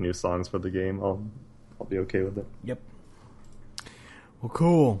they make new songs for the game. I'll be okay with it. Yep. Well,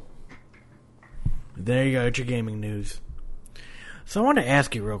 cool. There you go, it's your gaming news. So I wanted to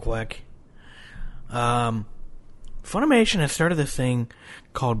ask you real quick. Funimation has started this thing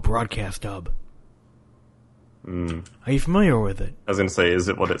called Broadcast Dub. Are you familiar with it? I was going to say, is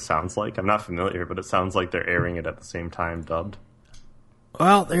it what it sounds like? I'm not familiar, but it sounds like they're airing it at the same time dubbed.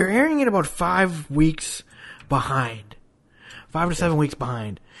 Well, they're airing it about 5 weeks behind. 5 to 7 weeks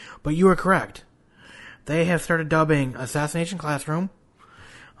behind. But you are correct. They have started dubbing Assassination Classroom.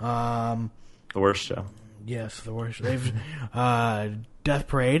 The worst show. Yes, the worst. They've Death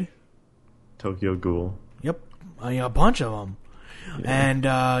Parade. Tokyo Ghoul. Yep, a bunch of them. Yeah. And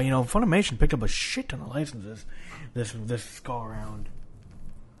Funimation picked up a shit ton of licenses this go around.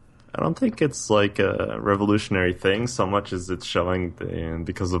 I don't think it's like a revolutionary thing so much as it's showing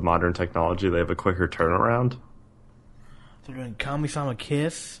because of modern technology they have a quicker turnaround. They're doing Kami-sama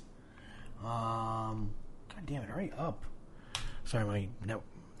Kiss. God damn it, hurry up. Sorry, I'm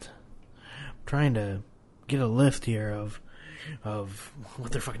trying to get a list here of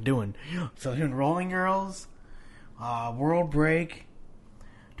what they're fucking doing. So they're doing Rolling Girls, World Break,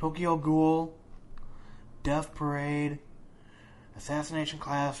 Tokyo Ghoul, Death Parade, Assassination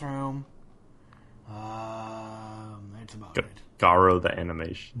Classroom, That's about it. Garo the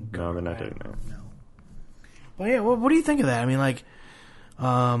animation. No, they're not doing that. No. But yeah, what do you think of that? I mean,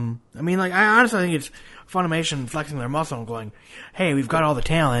 I honestly think it's Funimation flexing their muscle and going, "Hey, we've got all the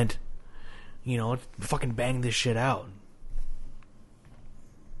talent. Let's fucking bang this shit out."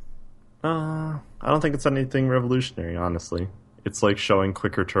 I don't think it's anything revolutionary, honestly. It's like showing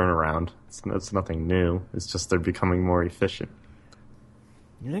quicker turnaround. It's nothing new. It's just they're becoming more efficient.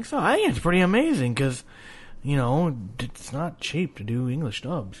 You think so? I think it's pretty amazing because, it's not cheap to do English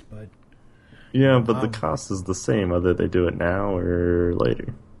dubs, but... Yeah, but the cost is the same whether they do it now or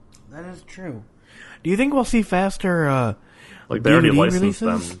later. That is true. Do you think we'll see faster like they already DVD licensed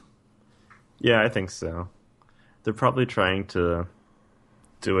releases? them. Yeah, I think so. They're probably trying to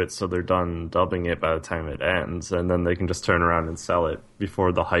do it so they're done dubbing it by the time it ends, and then they can just turn around and sell it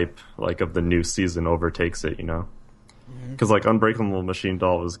before the hype of the new season overtakes it, Because Unbreakable Machine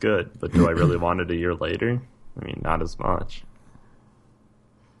Doll was good, but do I really want it a year later? I mean, not as much.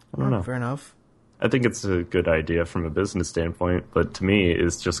 I don't know. Fair enough. I think it's a good idea from a business standpoint, but to me,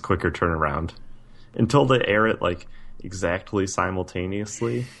 it's just quicker turnaround. Until they air it exactly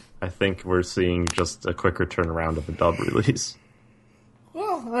simultaneously, I think we're seeing just a quicker turnaround of a dub release.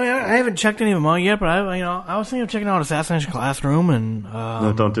 Well, I haven't checked any of them out yet, but I was thinking of checking out Assassination Classroom and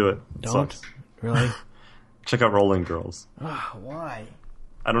No, don't do it. It don't sucks. really. Check out Rolling Girls. Why?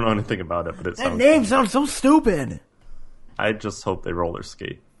 I don't know anything about it, but it That sounds... name sounds so stupid. I just hope they roller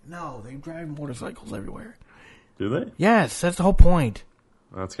skate. No, they drive motorcycles everywhere. Do they? Yes, that's the whole point.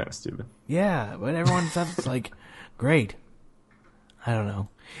 Well, that's kind of stupid. Yeah, but everyone says it's great. I don't know.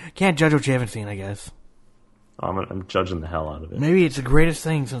 Can't judge what you haven't seen, I guess. I'm judging the hell out of it. Maybe it's the greatest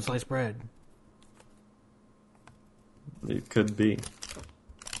thing since sliced bread. It could be.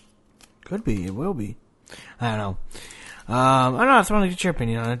 Could be. It will be. I don't know. I don't know. I just want to get your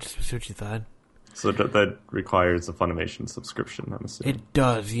opinion on it. Just to see what you thought. So that requires a Funimation subscription, I'm assuming. It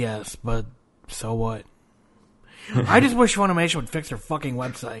does, yes, but so what? I just wish Funimation would fix their fucking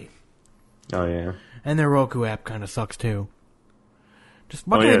website. Oh, yeah. And their Roku app kind of sucks, too. Just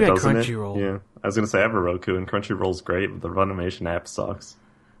why can't they be at Crunchyroll? Yeah. I was going to say I have a Roku, and Crunchyroll's great, but the Funimation app sucks.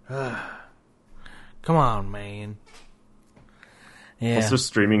 Come on, man. Yeah. Also,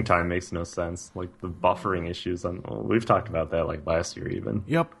 streaming time makes no sense. The buffering issues we've talked about that last year even.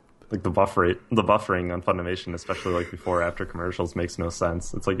 Yep. The buffering on Funimation, especially before or after commercials, makes no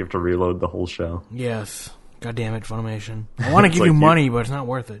sense. It's you have to reload the whole show. Yes. God damn it, Funimation. I want to give you money, but it's not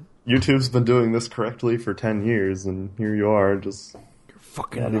worth it. YouTube's been doing this correctly for 10 years, and here you are, just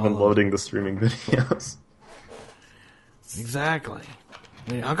fucking not even loading the streaming videos. Exactly.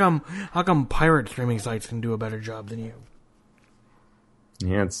 I mean, how come pirate streaming sites can do a better job than you?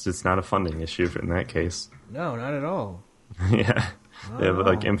 Yeah, it's not a funding issue in that case. No, not at all. Yeah. They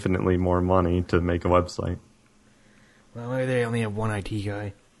have infinitely more money to make a website. Well, maybe they only have one IT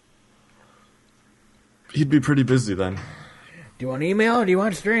guy. He'd be pretty busy then. Do you want email or do you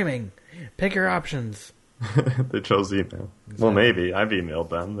want streaming? Pick your options. They chose email. Exactly. Well, maybe. I've emailed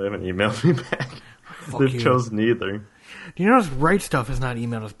them. They haven't emailed me back. They've chose neither. Do you notice Right Stuff has not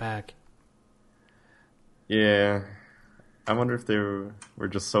emailed us back? Yeah. I wonder if they were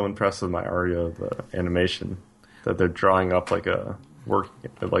just so impressed with my Ario, the animation, that they're drawing up an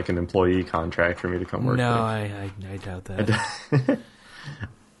employee contract for me to come work there. No, I doubt that.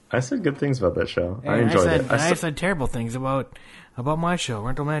 I said good things about that show. And I enjoyed it. I said terrible things about my show,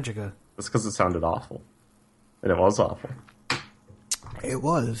 Rental Magica. That's because it sounded awful. And it was awful. It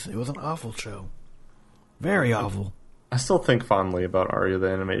was. It was an awful show. Very awful. I still think fondly about Aria the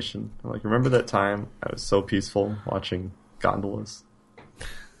animation. Remember that time I was so peaceful watching gondolas?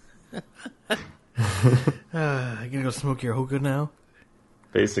 You gonna go smoke your hookah now?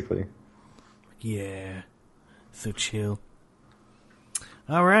 Basically. Yeah. So chill.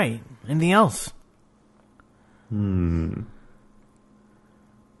 Alright. Anything else?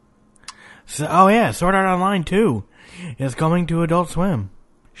 So, Sword Art Online 2 is coming to Adult Swim.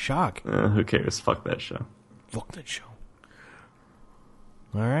 Shock. Who cares? Fuck that show. Fuck that show.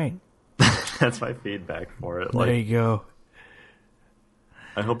 Alright. That's my feedback for it. There you go.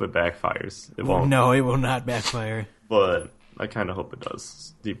 I hope it backfires. It won't. No, it will not backfire. But I kind of hope it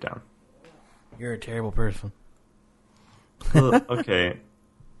does, deep down. You're a terrible person. Okay.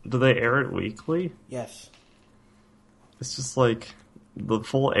 Do they air it weekly? Yes. It's just the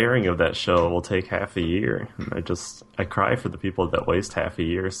full airing of that show will take half a year. And I cry for the people that waste half a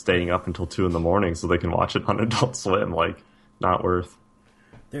year staying up until 2 a.m. so they can watch it on Adult Swim. Not worth.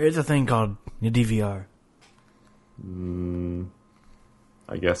 There is a thing called a DVR.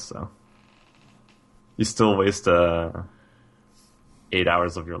 I guess so. You still waste a 8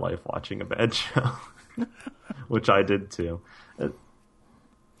 hours of your life watching a bad show, which I did too.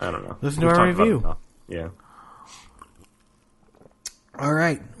 I don't know. Listen to We've our talked about it review. enough. Yeah. All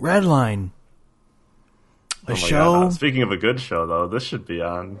right, Redline. A Oh my show. God. Speaking of a good show, though, this should be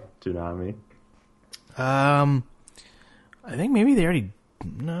on Toonami. I think maybe they already.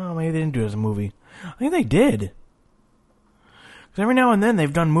 No, maybe they didn't do it as a movie. I think they did. Because every now and then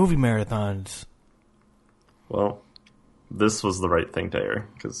they've done movie marathons. Well, this was the right thing to air,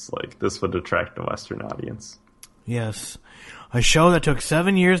 because like this would attract a Western audience. Yes, a show that took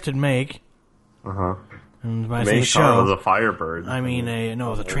 7 years to make. Uh-huh. And when I The say main show, car was a Firebird. I mean it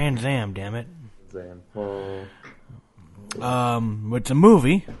was a Trans Am. Damn it. Well, It's a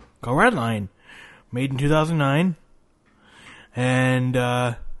movie called Redline, made in 2009, and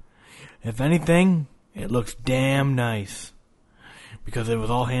if anything, it looks damn nice because it was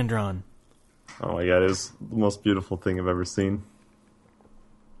all hand drawn. oh my God, it was the most beautiful thing I've ever seen.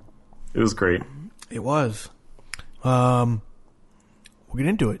 It was great. It was. We'll get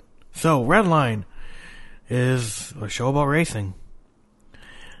into it. So, Redline is a show about racing.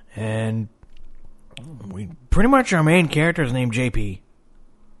 And we pretty much our main character is named JP.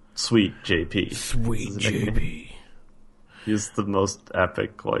 Sweet JP. Sweet JP. He's the most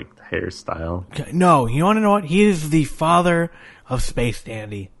epic, like, hairstyle. No, you want to know what? He is the father of Space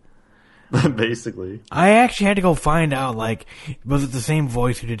Dandy. Basically. I actually had to go find out, like, was it the same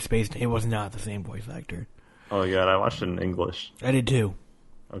voice who did Space Dandy? It was not the same voice actor. Oh my God, I watched it in English. I did too.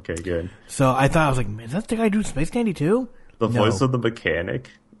 Okay, good. So I thought, I was like, man, is that the guy who did Space Dandy too? The No. voice of the mechanic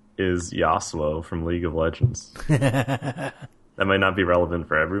is Yasuo from League of Legends. That might not be relevant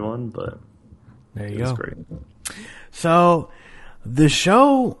for everyone, but There you it's go. great. So, the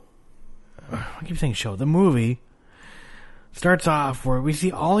show, I keep saying show, the movie starts off where we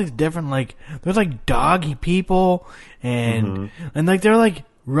see all these different, like, there's like doggy people and like they're like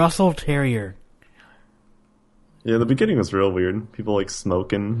Russell Terrier. Yeah, the beginning was real weird. People like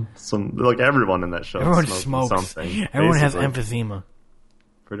smoking like everyone in that show. Everyone smoking smokes. something. Everyone has basically. emphysema.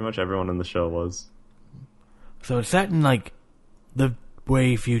 Pretty much everyone in the show was. So it's set in like the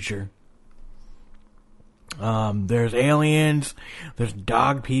way future. There's aliens, there's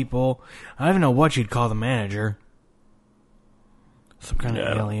dog people. I don't even know what you'd call the manager. Some kind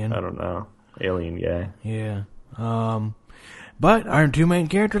of alien. I don't know. Alien guy. Yeah. But our two main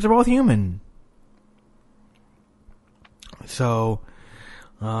characters are both human. So,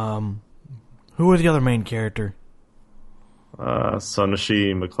 who was the other main character?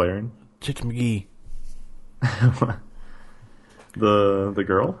 Sonashi McLaren. Chich McGee. The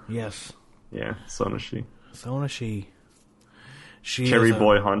girl? Yes. Yeah, Sonashi. Sonashi. She Cherry is a-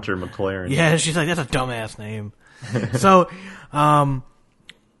 Boy Hunter McLaren. Yeah, she's like, that's a dumbass name. So,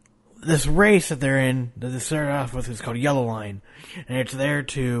 this race that they're in, that they started off with, is called Yellow Line. And it's there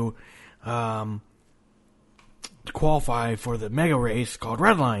to qualify for the mega race called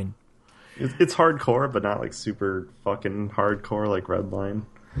Redline. It's hardcore, but not like super fucking hardcore like Redline.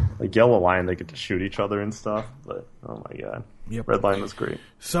 Like Yellow Line, they get to shoot each other and stuff, but oh my God. Yep. Redline was great.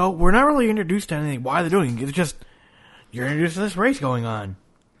 So, we're not really introduced to anything, why they're doing it. It's just, you're introduced to this race going on.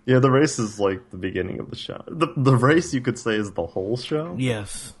 Yeah, the race is like the beginning of the show. The race, you could say, is the whole show.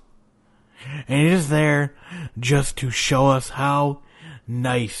 Yes. And it is there just to show us how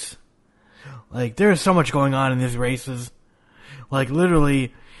nice. Like, there is so much going on in these races. Like,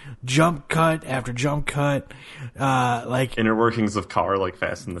 literally, jump cut after jump cut. Like, Inner workings of car, like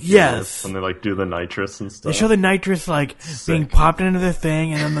Fast and the Furious. Yes. When they like do the nitrous and stuff. they show the nitrous, like, being popped into the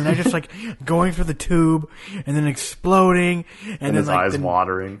thing, and then the nitrous, like, going through the tube, and then exploding, and then, his like, eyes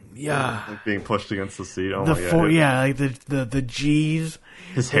watering. Yeah. Like being pushed against the seat. Oh the my God. like, the G's.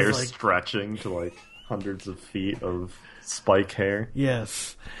 His hair's like- stretching to like hundreds of feet of spike hair.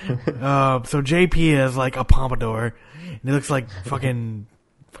 Yes. So JP is like a pompadour, and he looks like fucking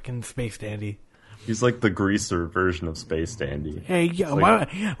Space Dandy. He's like the greaser version of Space Dandy. Hey, yeah, like-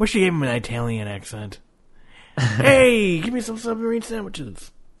 I wish you gave him an Italian accent. Hey, give me some submarine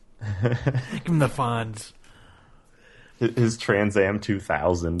sandwiches. Give him the Fonz. His Trans Am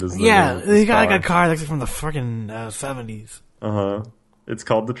 2000 is the Yeah, name of his he got like a car. car that's from the freaking 70s. Uh-huh. It's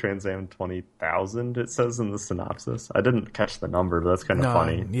called the Trans Am 20,000, it says in the synopsis. I didn't catch the number, but that's kind of No,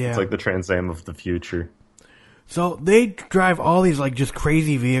 funny. yeah. It's like the Trans Am of the future. So they drive all these like just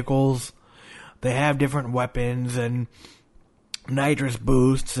crazy vehicles. They have different weapons and nitrous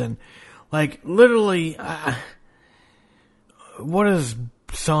boosts and like literally. What does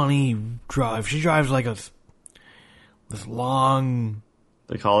Sonny drive? She drives like this long.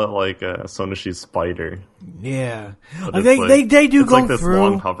 They call it like a Sonashi's Spider. Yeah, But like it's they do it's go like this through.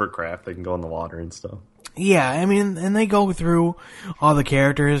 long hovercraft. They can go in the water and stuff. Yeah, I mean, and they go through all the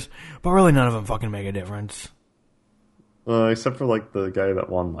characters, but really none of them fucking make a difference. Except for, like, the guy that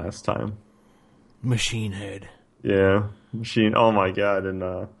won last time. Machine Head. Yeah, Machine. Oh my god!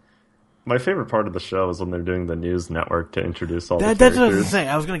 And my favorite part of the show is when they're doing the news network to introduce all the characters. That's what I was gonna say.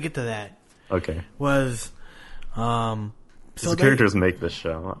 I was gonna get to that. Okay. So the characters make this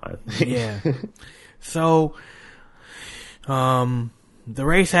show, I think. Yeah. So, the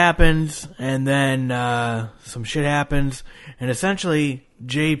race happens, and then some shit happens, and essentially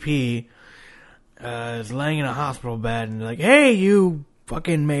JP is laying in a hospital bed, and like, hey, you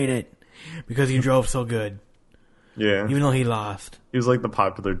fucking made it because you drove so good. Yeah. Even though he lost. He was like the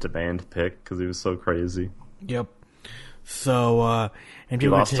popular demand pick because he was so crazy. Yep. So, and he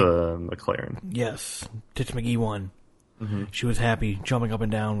lost to McLaren. Yes. Tits McGee won. Mm-hmm. She was happy, jumping up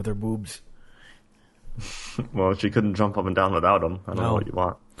and down with her boobs. Well, she couldn't jump up and down without him. I don't know what you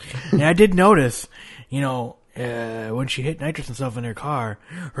want. And I did notice, when she hit nitrous and stuff in her car,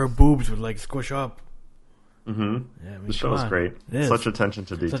 her boobs would like squish up. Mm-hmm. Yeah, I mean, the show is great. Such attention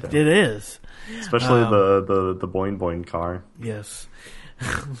to detail. It is. Especially the Boing Boing car. Yes.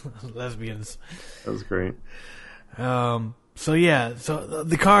 Lesbians. That was great. So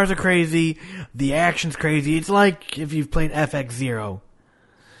the cars are crazy. The action's crazy. It's like if you've played FX0.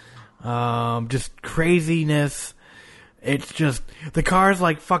 Just craziness. It's just, the cars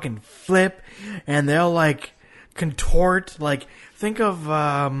like fucking flip and they'll like contort. Like, think of,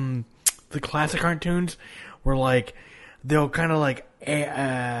 the classic cartoons where like, they'll kind of like,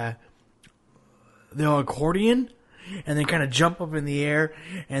 they'll accordion and then kind of jump up in the air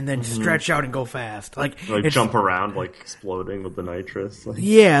and then stretch out and go fast. Like jump around, like exploding with the nitrous. Like,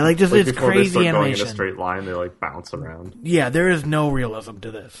 yeah, like just, like it's before crazy they start animation. going in a straight line, they like bounce around. Yeah, there is no realism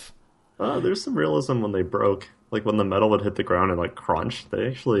to this. There's some realism when they broke. Like when the metal would hit the ground and like crunch, they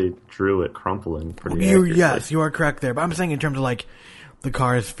actually drew it crumpling pretty accurately. Yes, you are correct there. But I'm saying in terms of like the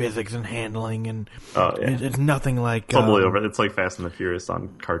car's physics and handling, and it's nothing like totally over. It's like Fast and the Furious on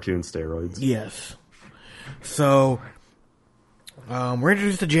cartoon steroids. Yes. So we're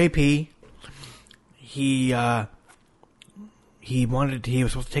introduced to JP. He was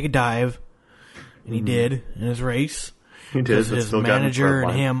supposed to take a dive, and he did in his race. He did. Because his manager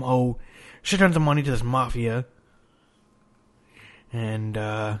and him owe shit tons of money to this mafia. And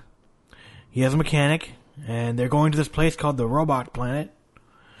he has a mechanic, and they're going to this place called the Robot Planet.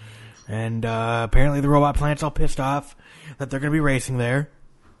 And apparently the Robot Planet's all pissed off that they're going to be racing there.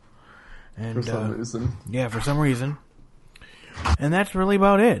 And, for some reason. Yeah, for some reason. And that's really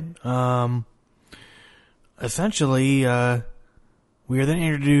about it. Essentially, we are then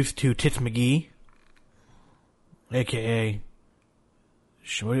introduced to Tits McGee, a.k.a.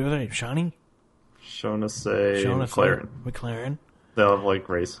 What was that? Shawnee? Shonase McLaren. McLaren. They all have like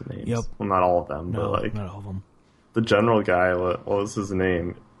race names. Yep. Well, not all of them, No, but like not all of them. the general guy. What was his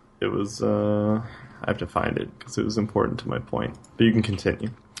name? It was. I have to find it because it was important to my point. But you can continue.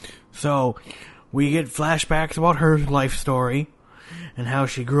 So we get flashbacks about her life story and how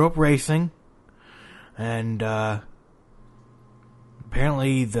she grew up racing, and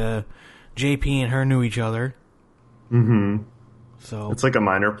apparently the JP and her knew each other. Mm-hmm. So it's like a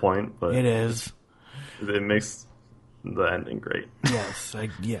minor point, but it is. It makes the ending great. Yes,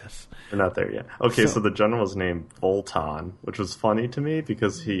 yes. We're not there yet. Okay, so the general was named Volton, which was funny to me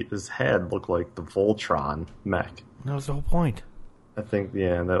because his head looked like the Voltron mech. That was the whole point. I think,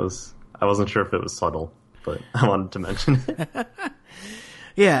 yeah, that was. I wasn't sure if it was subtle, but I wanted to mention it.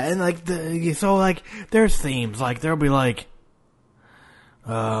 Yeah, and like there's themes. Like there'll be like,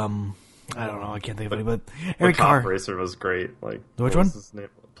 I don't know, I can't think of any, but every the cop car racer was great. Like which one? Was his name?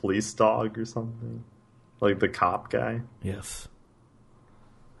 Police dog or something? Like the cop guy? Yes.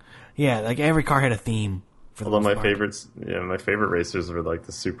 Yeah, like every car had a theme. Although my favorite racers were like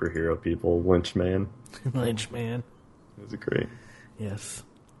the superhero people. Lynch Man. Lynch Man. It was great. Yes.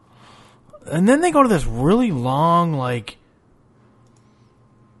 And then they go to this really long like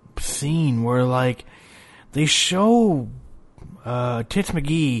scene where like they show Tits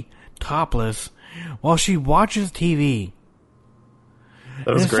McGee topless while she watches TV.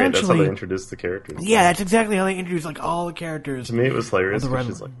 That was great. That's how they introduced the characters. Yeah, that's exactly how they introduced like all the characters. To me, it was hilarious.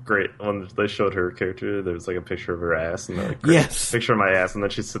 She's like, great. When they showed her character, there was like a picture of her ass, and they're like, great. Yes, picture of my ass, and then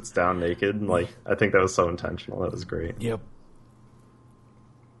she sits down naked. And like, I think that was so intentional. That was great. Yep.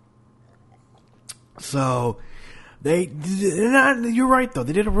 So you're right though.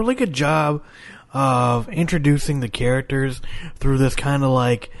 They did a really good job of introducing the characters through this kind of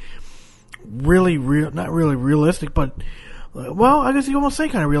like really not really realistic, but. Well, I guess you almost say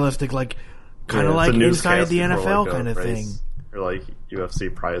kind of realistic, like kind of like inside the NFL kind of thing. Or like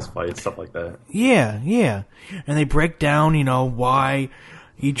UFC prize fights, stuff like that. Yeah, yeah. And they break down, why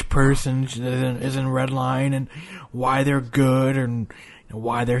each person is in Redline and why they're good and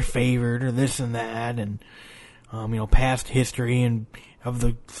why they're favored or this and that and, past history and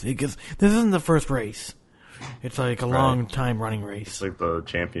because this isn't the first race. It's like a long time running race. It's like the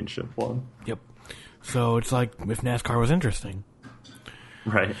championship one. Yep. So it's like if NASCAR was interesting.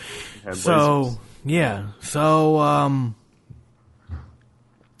 Right. So, yeah. So,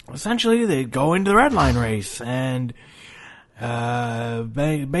 essentially they go into the Redline race and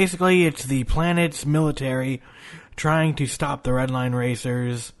basically it's the planet's military trying to stop the Redline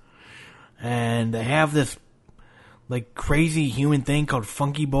racers, and they have this like crazy human thing called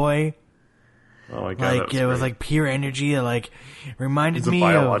Funky Boy. Oh my god! Like it was like pure energy. That, like reminded me of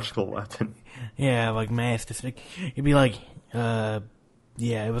a biological weapon. Yeah, like mastic. It'd be like,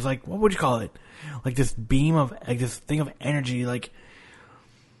 it was like, what would you call it? Like this beam of like this thing of energy. Like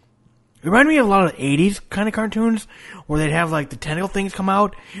it reminded me of a lot of 80s kind of cartoons where they'd have like the tentacle things come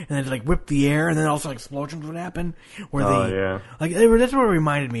out and then like whip the air and then also explosions would happen. Where that's what it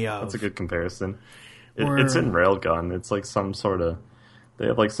reminded me of. That's a good comparison. It's in Railgun. It's like they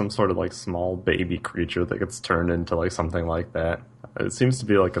have like some sort of like small baby creature that gets turned into like something like that. It seems to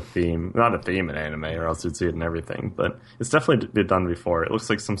be like a theme, not a theme in anime, or else you'd see it in everything. But it's definitely been done before. It looks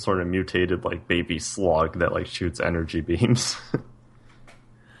like some sort of mutated like baby slug that like shoots energy beams.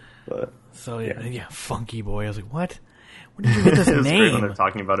 But so yeah, Funky Boy. I was like, what? Where did you get this it was name? Great when they're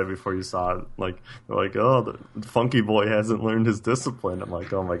talking about it before you saw it. Like they're like, oh, the Funky Boy hasn't learned his discipline. I'm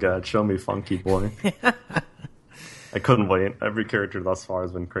like, oh my god, show me Funky Boy. I couldn't wait. Every character thus far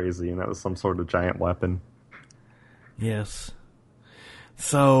has been crazy, and that was some sort of giant weapon. Yes.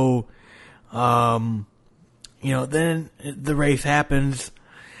 So, then the race happens,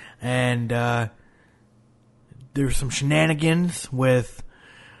 and there's some shenanigans with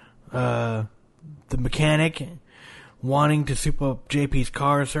the mechanic wanting to soup up JP's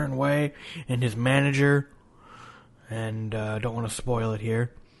car a certain way, and his manager, and don't want to spoil it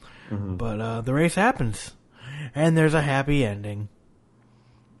here, but the race happens. And there's a happy ending.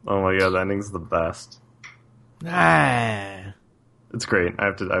 Oh my god, the ending's the best. It's great, I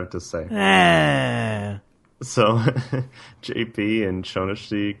have to say. So, JP and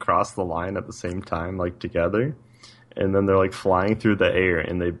Shonichi cross the line at the same time, like together, and then they're like flying through the air,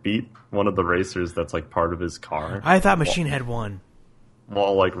 and they beat one of the racers that's like part of his car. I thought Machine Head won.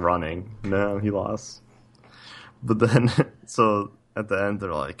 While like running. No, he lost. But then, so at the end,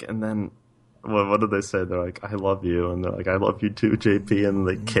 they're like, and then. What did they say? They're like, I love you. And they're like, I love you too, JP. And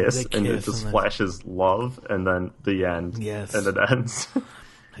they kiss and it just flashes love. And then the end. Yes. And it ends.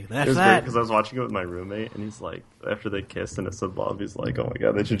 Like, that's it was that. great because I was watching it with my roommate. And he's like, after they kissed and it said love, he's like, oh my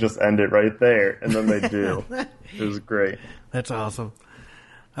god, they should just end it right there. And then they do. It was great. That's awesome.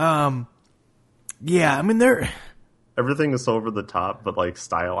 Yeah, I mean, they're... Everything is so over the top, but like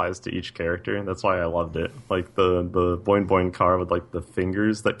stylized to each character, and that's why I loved it. Like the Boing Boing car with like the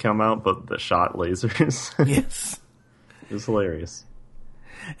fingers that come out, but the shot lasers. Yes, it was hilarious.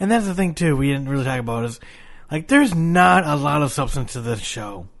 And that's the thing too. We didn't really talk about is like there's not a lot of substance to this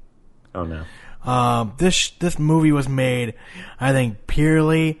show. Oh no. This movie was made, I think,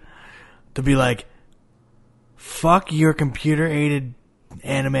 purely to be like, fuck your computer aided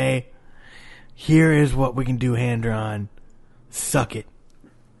anime. Here is what we can do hand drawn. Suck it.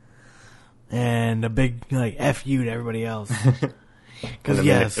 And a big like F you to everybody else. Because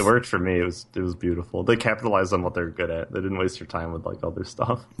yes, it worked for me. It was beautiful. They capitalized on what they're good at. They didn't waste their time with like other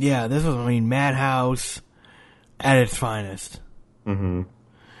stuff. Yeah, this was Madhouse at its finest. Mm-hmm.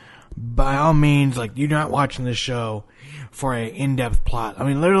 By all means, like you're not watching this show for an in-depth plot. I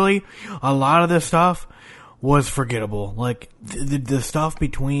mean, literally, a lot of this stuff was forgettable. Like the stuff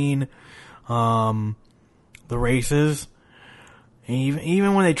between the races,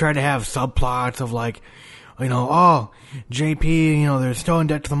 even when they tried to have subplots of like, JP, they're still in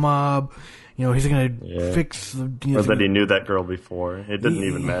debt to the mob, he's gonna fix the, or that he knew that girl before. It didn't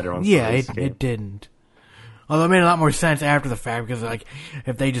even matter. It didn't. Although it made a lot more sense after the fact, because like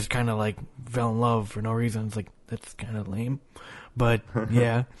if they just kind of like fell in love for no reason, it's like that's kind of lame. But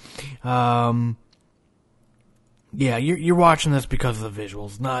yeah, yeah, you're watching this because of the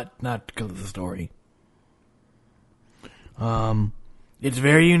visuals, not because of the story. It's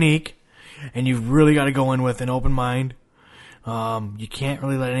very unique, and you've really got to go in with an open mind. You can't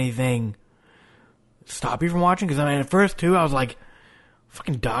really let anything stop you from watching, because at first too, I was like,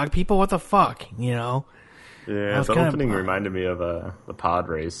 "Fucking dog people, what the fuck?" Yeah, the opening reminded me of the pod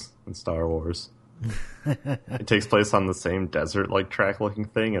race in Star Wars. It takes place on the same desert like track looking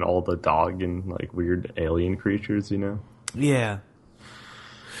thing, and all the dog and like weird alien creatures, Yeah.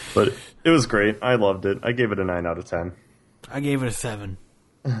 But it was great. I loved it. I gave it a 9 out of 10. I gave it a 7.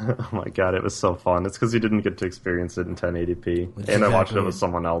 Oh my god, it was so fun. It's because you didn't get to experience it in 1080p. And I watched it with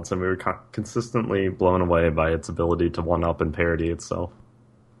someone else, and we were consistently blown away by its ability to one-up and parody itself.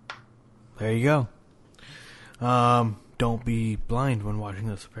 There you go. Don't be blind when watching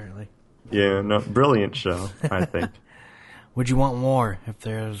this, apparently. Yeah, no, brilliant show, I think. Would you want more if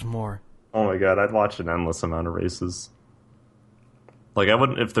there's more? Oh my god, I'd watch an endless amount of races. Like, I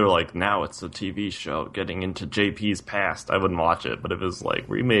wouldn't, if they're like, now it's a TV show getting into JP's past, I wouldn't watch it. But if it was like,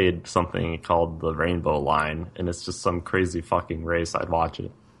 we made something called the Rainbow Line, and it's just some crazy fucking race, I'd watch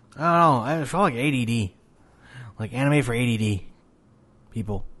it. I don't know. I felt like ADD. Like anime for ADD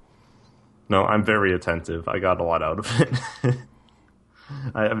people. No, I'm very attentive. I got a lot out of it.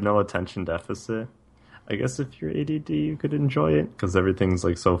 I have no attention deficit. I guess if you're ADD, you could enjoy it, because everything's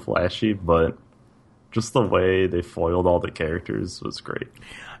like so flashy, but just the way they foiled all the characters was great.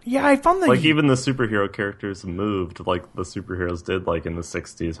 Yeah, I found that... Like, even the superhero characters moved like the superheroes did, like, in the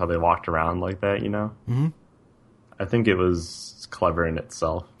 60s, how they walked around like that, you know? Mm-hmm. I think it was clever in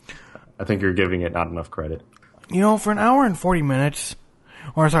itself. I think you're giving it not enough credit. You know, for an hour and 40 minutes,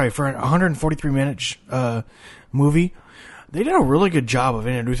 or sorry, for a 143-minute movie, they did a really good job of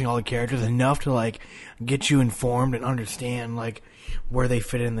introducing all the characters enough to, like, get you informed and understand, like, where they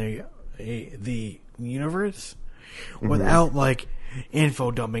fit in the universe without like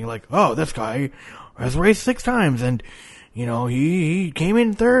info dumping, like, oh, this guy has raced 6 times and you know he came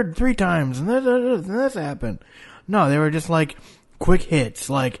in third 3 times and this happened. No, they were just like quick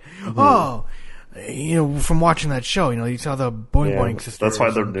hits, like, oh, you know, from watching that show, you know, you saw the Boing Boing sisters. That's why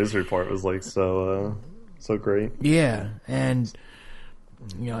the news report was like so great. Yeah, and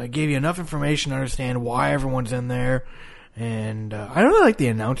you know, it gave you enough information to understand why everyone's in there, and I really like the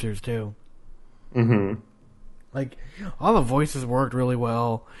announcers too. Mm-hmm. Like, all the voices worked really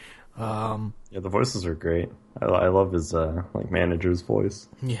well. Yeah, the voices are great. I love his, like, manager's voice.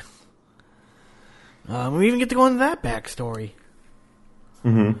 Yeah. We even get to go into that backstory.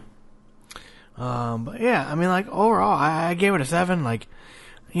 Mm-hmm. But yeah, I mean, like, overall, I gave it a 7. Like,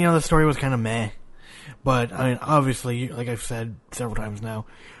 you know, the story was kind of meh. But, I mean, obviously, like I've said several times now,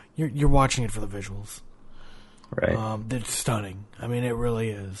 you're watching it for the visuals. Right. It's stunning. I mean, it really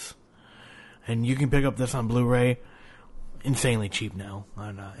is. And you can pick up this on Blu-ray insanely cheap now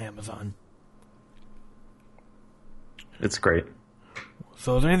on Amazon. It's great.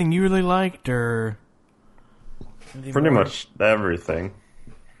 So is there anything you really liked, or... Pretty much everything.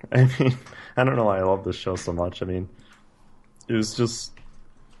 I mean, I don't know why I love this show so much. I mean, it was just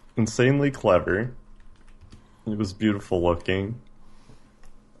insanely clever. It was beautiful looking.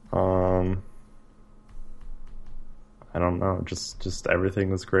 I don't know, just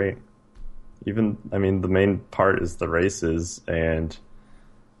everything was great. Even, I mean, the main part is the races, and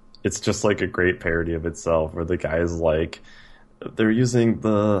it's just like a great parody of itself, where the guy's like, they're using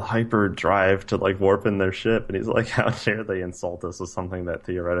the hyperdrive to like warp in their ship, and he's like, how dare they insult us with something that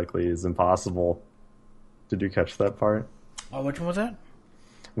theoretically is impossible. Did you catch that part? Oh, which one was that?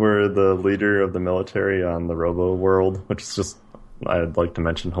 Where the leader of the military on the Robo World, which is just, I'd like to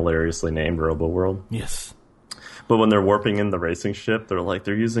mention, hilariously named Robo World. Yes. But when they're warping in the racing ship, they're like,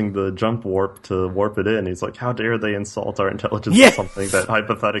 they're using the jump warp to warp it in. He's like, how dare they insult our intelligence with something that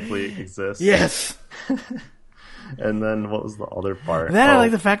hypothetically exists? Yes. And then what was the other part? Then I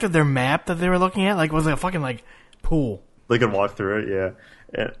like the fact that their map that they were looking at, like, was a fucking, like, pool. They could walk through it,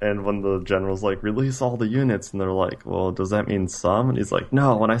 yeah. And when the general's like, release all the units, and they're like, well, does that mean some? And he's like,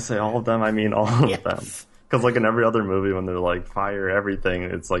 no, when I say all of them, I mean all of them. Because, like, in every other movie, when they're like, fire everything,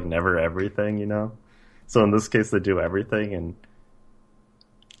 it's like never everything, you know? So in this case, they do everything, and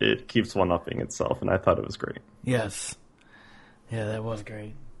it keeps one-upping itself, and I thought it was great. Yes. Yeah, that was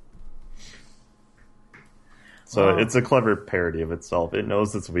great. So it's a clever parody of itself. It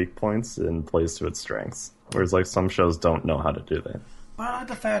knows its weak points and plays to its strengths. Whereas, like, some shows don't know how to do that. But I like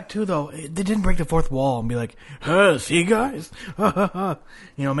the fact, too, though, they didn't break the fourth wall and be like, see, guys? You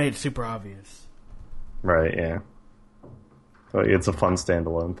know, made it super obvious. Right, yeah. Like, it's a fun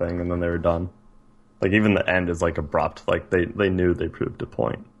standalone thing, and then they were done. Like, even the end is, like, abrupt. Like, they knew they proved a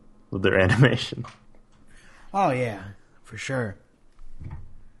point with their animation. Oh, yeah. For sure.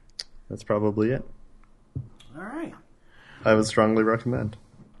 That's probably it. All right. I would strongly recommend.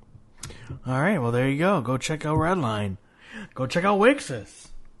 All right, well, there you go. Go check out Redline. Go check out WIXOSS.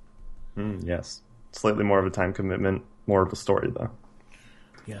 Yes. Slightly more of a time commitment, more of a story, though.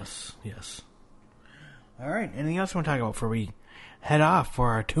 Yes. All right, anything else you want to talk about before we head off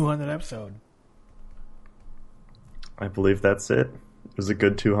for our 200th episode? I believe that's it. It was a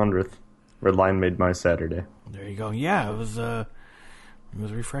good 200th. Redline made my Saturday. There you go. Yeah, it was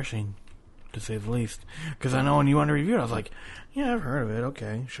refreshing, to say the least. Because I know when you wanted to review it, I was like, yeah, I've heard of it.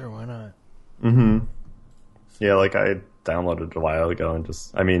 Okay, sure, why not? Mm-hmm. Yeah, like I downloaded it a while ago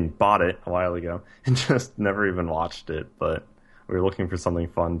and bought it a while ago and just never even watched it. But we were looking for something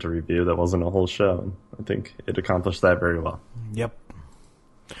fun to review that wasn't a whole show. And I think it accomplished that very well. Yep.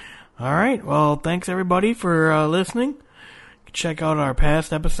 All right. Well, thanks everybody for listening. Check out our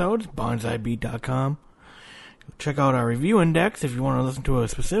past episodes, bonsaibeat.com. Check out our review index if you want to listen to a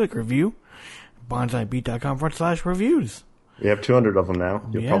specific review, bonsaibeat.com/reviews. We have 200 of them now.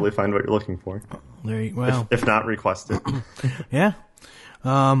 You'll probably find what you're looking for. There you, well, if not, request it. Yeah.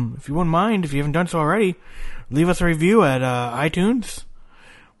 If you wouldn't mind, if you haven't done so already, leave us a review at iTunes.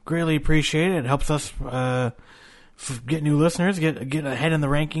 Greatly appreciate it. It helps us get new listeners, get ahead in the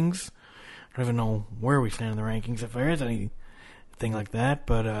rankings. I don't even know where we stand in the rankings, if there is anything like that,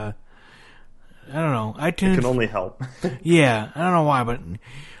 but I don't know. iTunes... It can only help. Yeah, I don't know why, but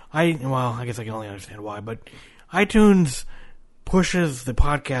I guess I can only understand why, but iTunes pushes the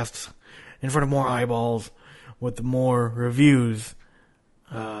podcasts in front of more eyeballs with more reviews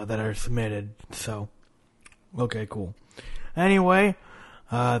that are submitted. So, okay, cool. Anyway,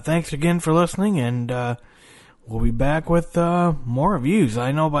 thanks again for listening, and we'll be back with more reviews.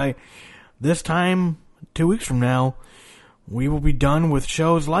 I know by this time, 2 weeks from now, we will be done with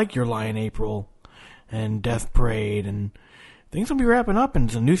shows like Your Lie in April and Death Parade, and things will be wrapping up, and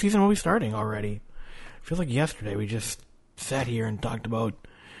the new season will be starting already. It feels like yesterday we just sat here and talked about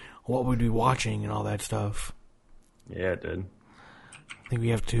what we'd be watching and all that stuff. Yeah, it did. I think we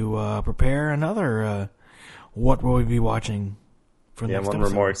have to prepare another what will we be watching for the next one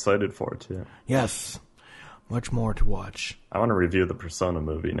episode. We're more excited for, too. Yes. Much more to watch. I want to review the Persona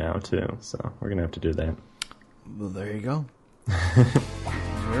movie now, too, so we're going to have to do that. Well, there you go. You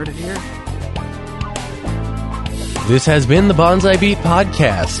heard it here. This has been the Bonsai Beat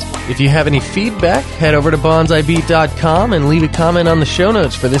Podcast. If you have any feedback, head over to bonsaibeat.com and leave a comment on the show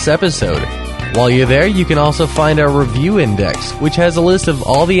notes for this episode. While you're there, you can also find our review index, which has a list of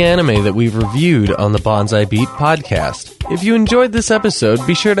all the anime that we've reviewed on the Bonsai Beat Podcast. If you enjoyed this episode,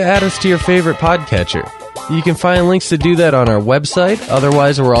 be sure to add us to your favorite podcatcher. You can find links to do that on our website.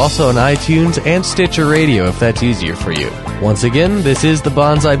 Otherwise, we're also on iTunes and Stitcher Radio if that's easier for you. Once again, this is the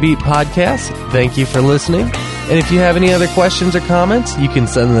Bonsai Beat Podcast. Thank you for listening. And if you have any other questions or comments, you can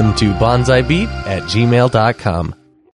send them to bonsaibeat@gmail.com.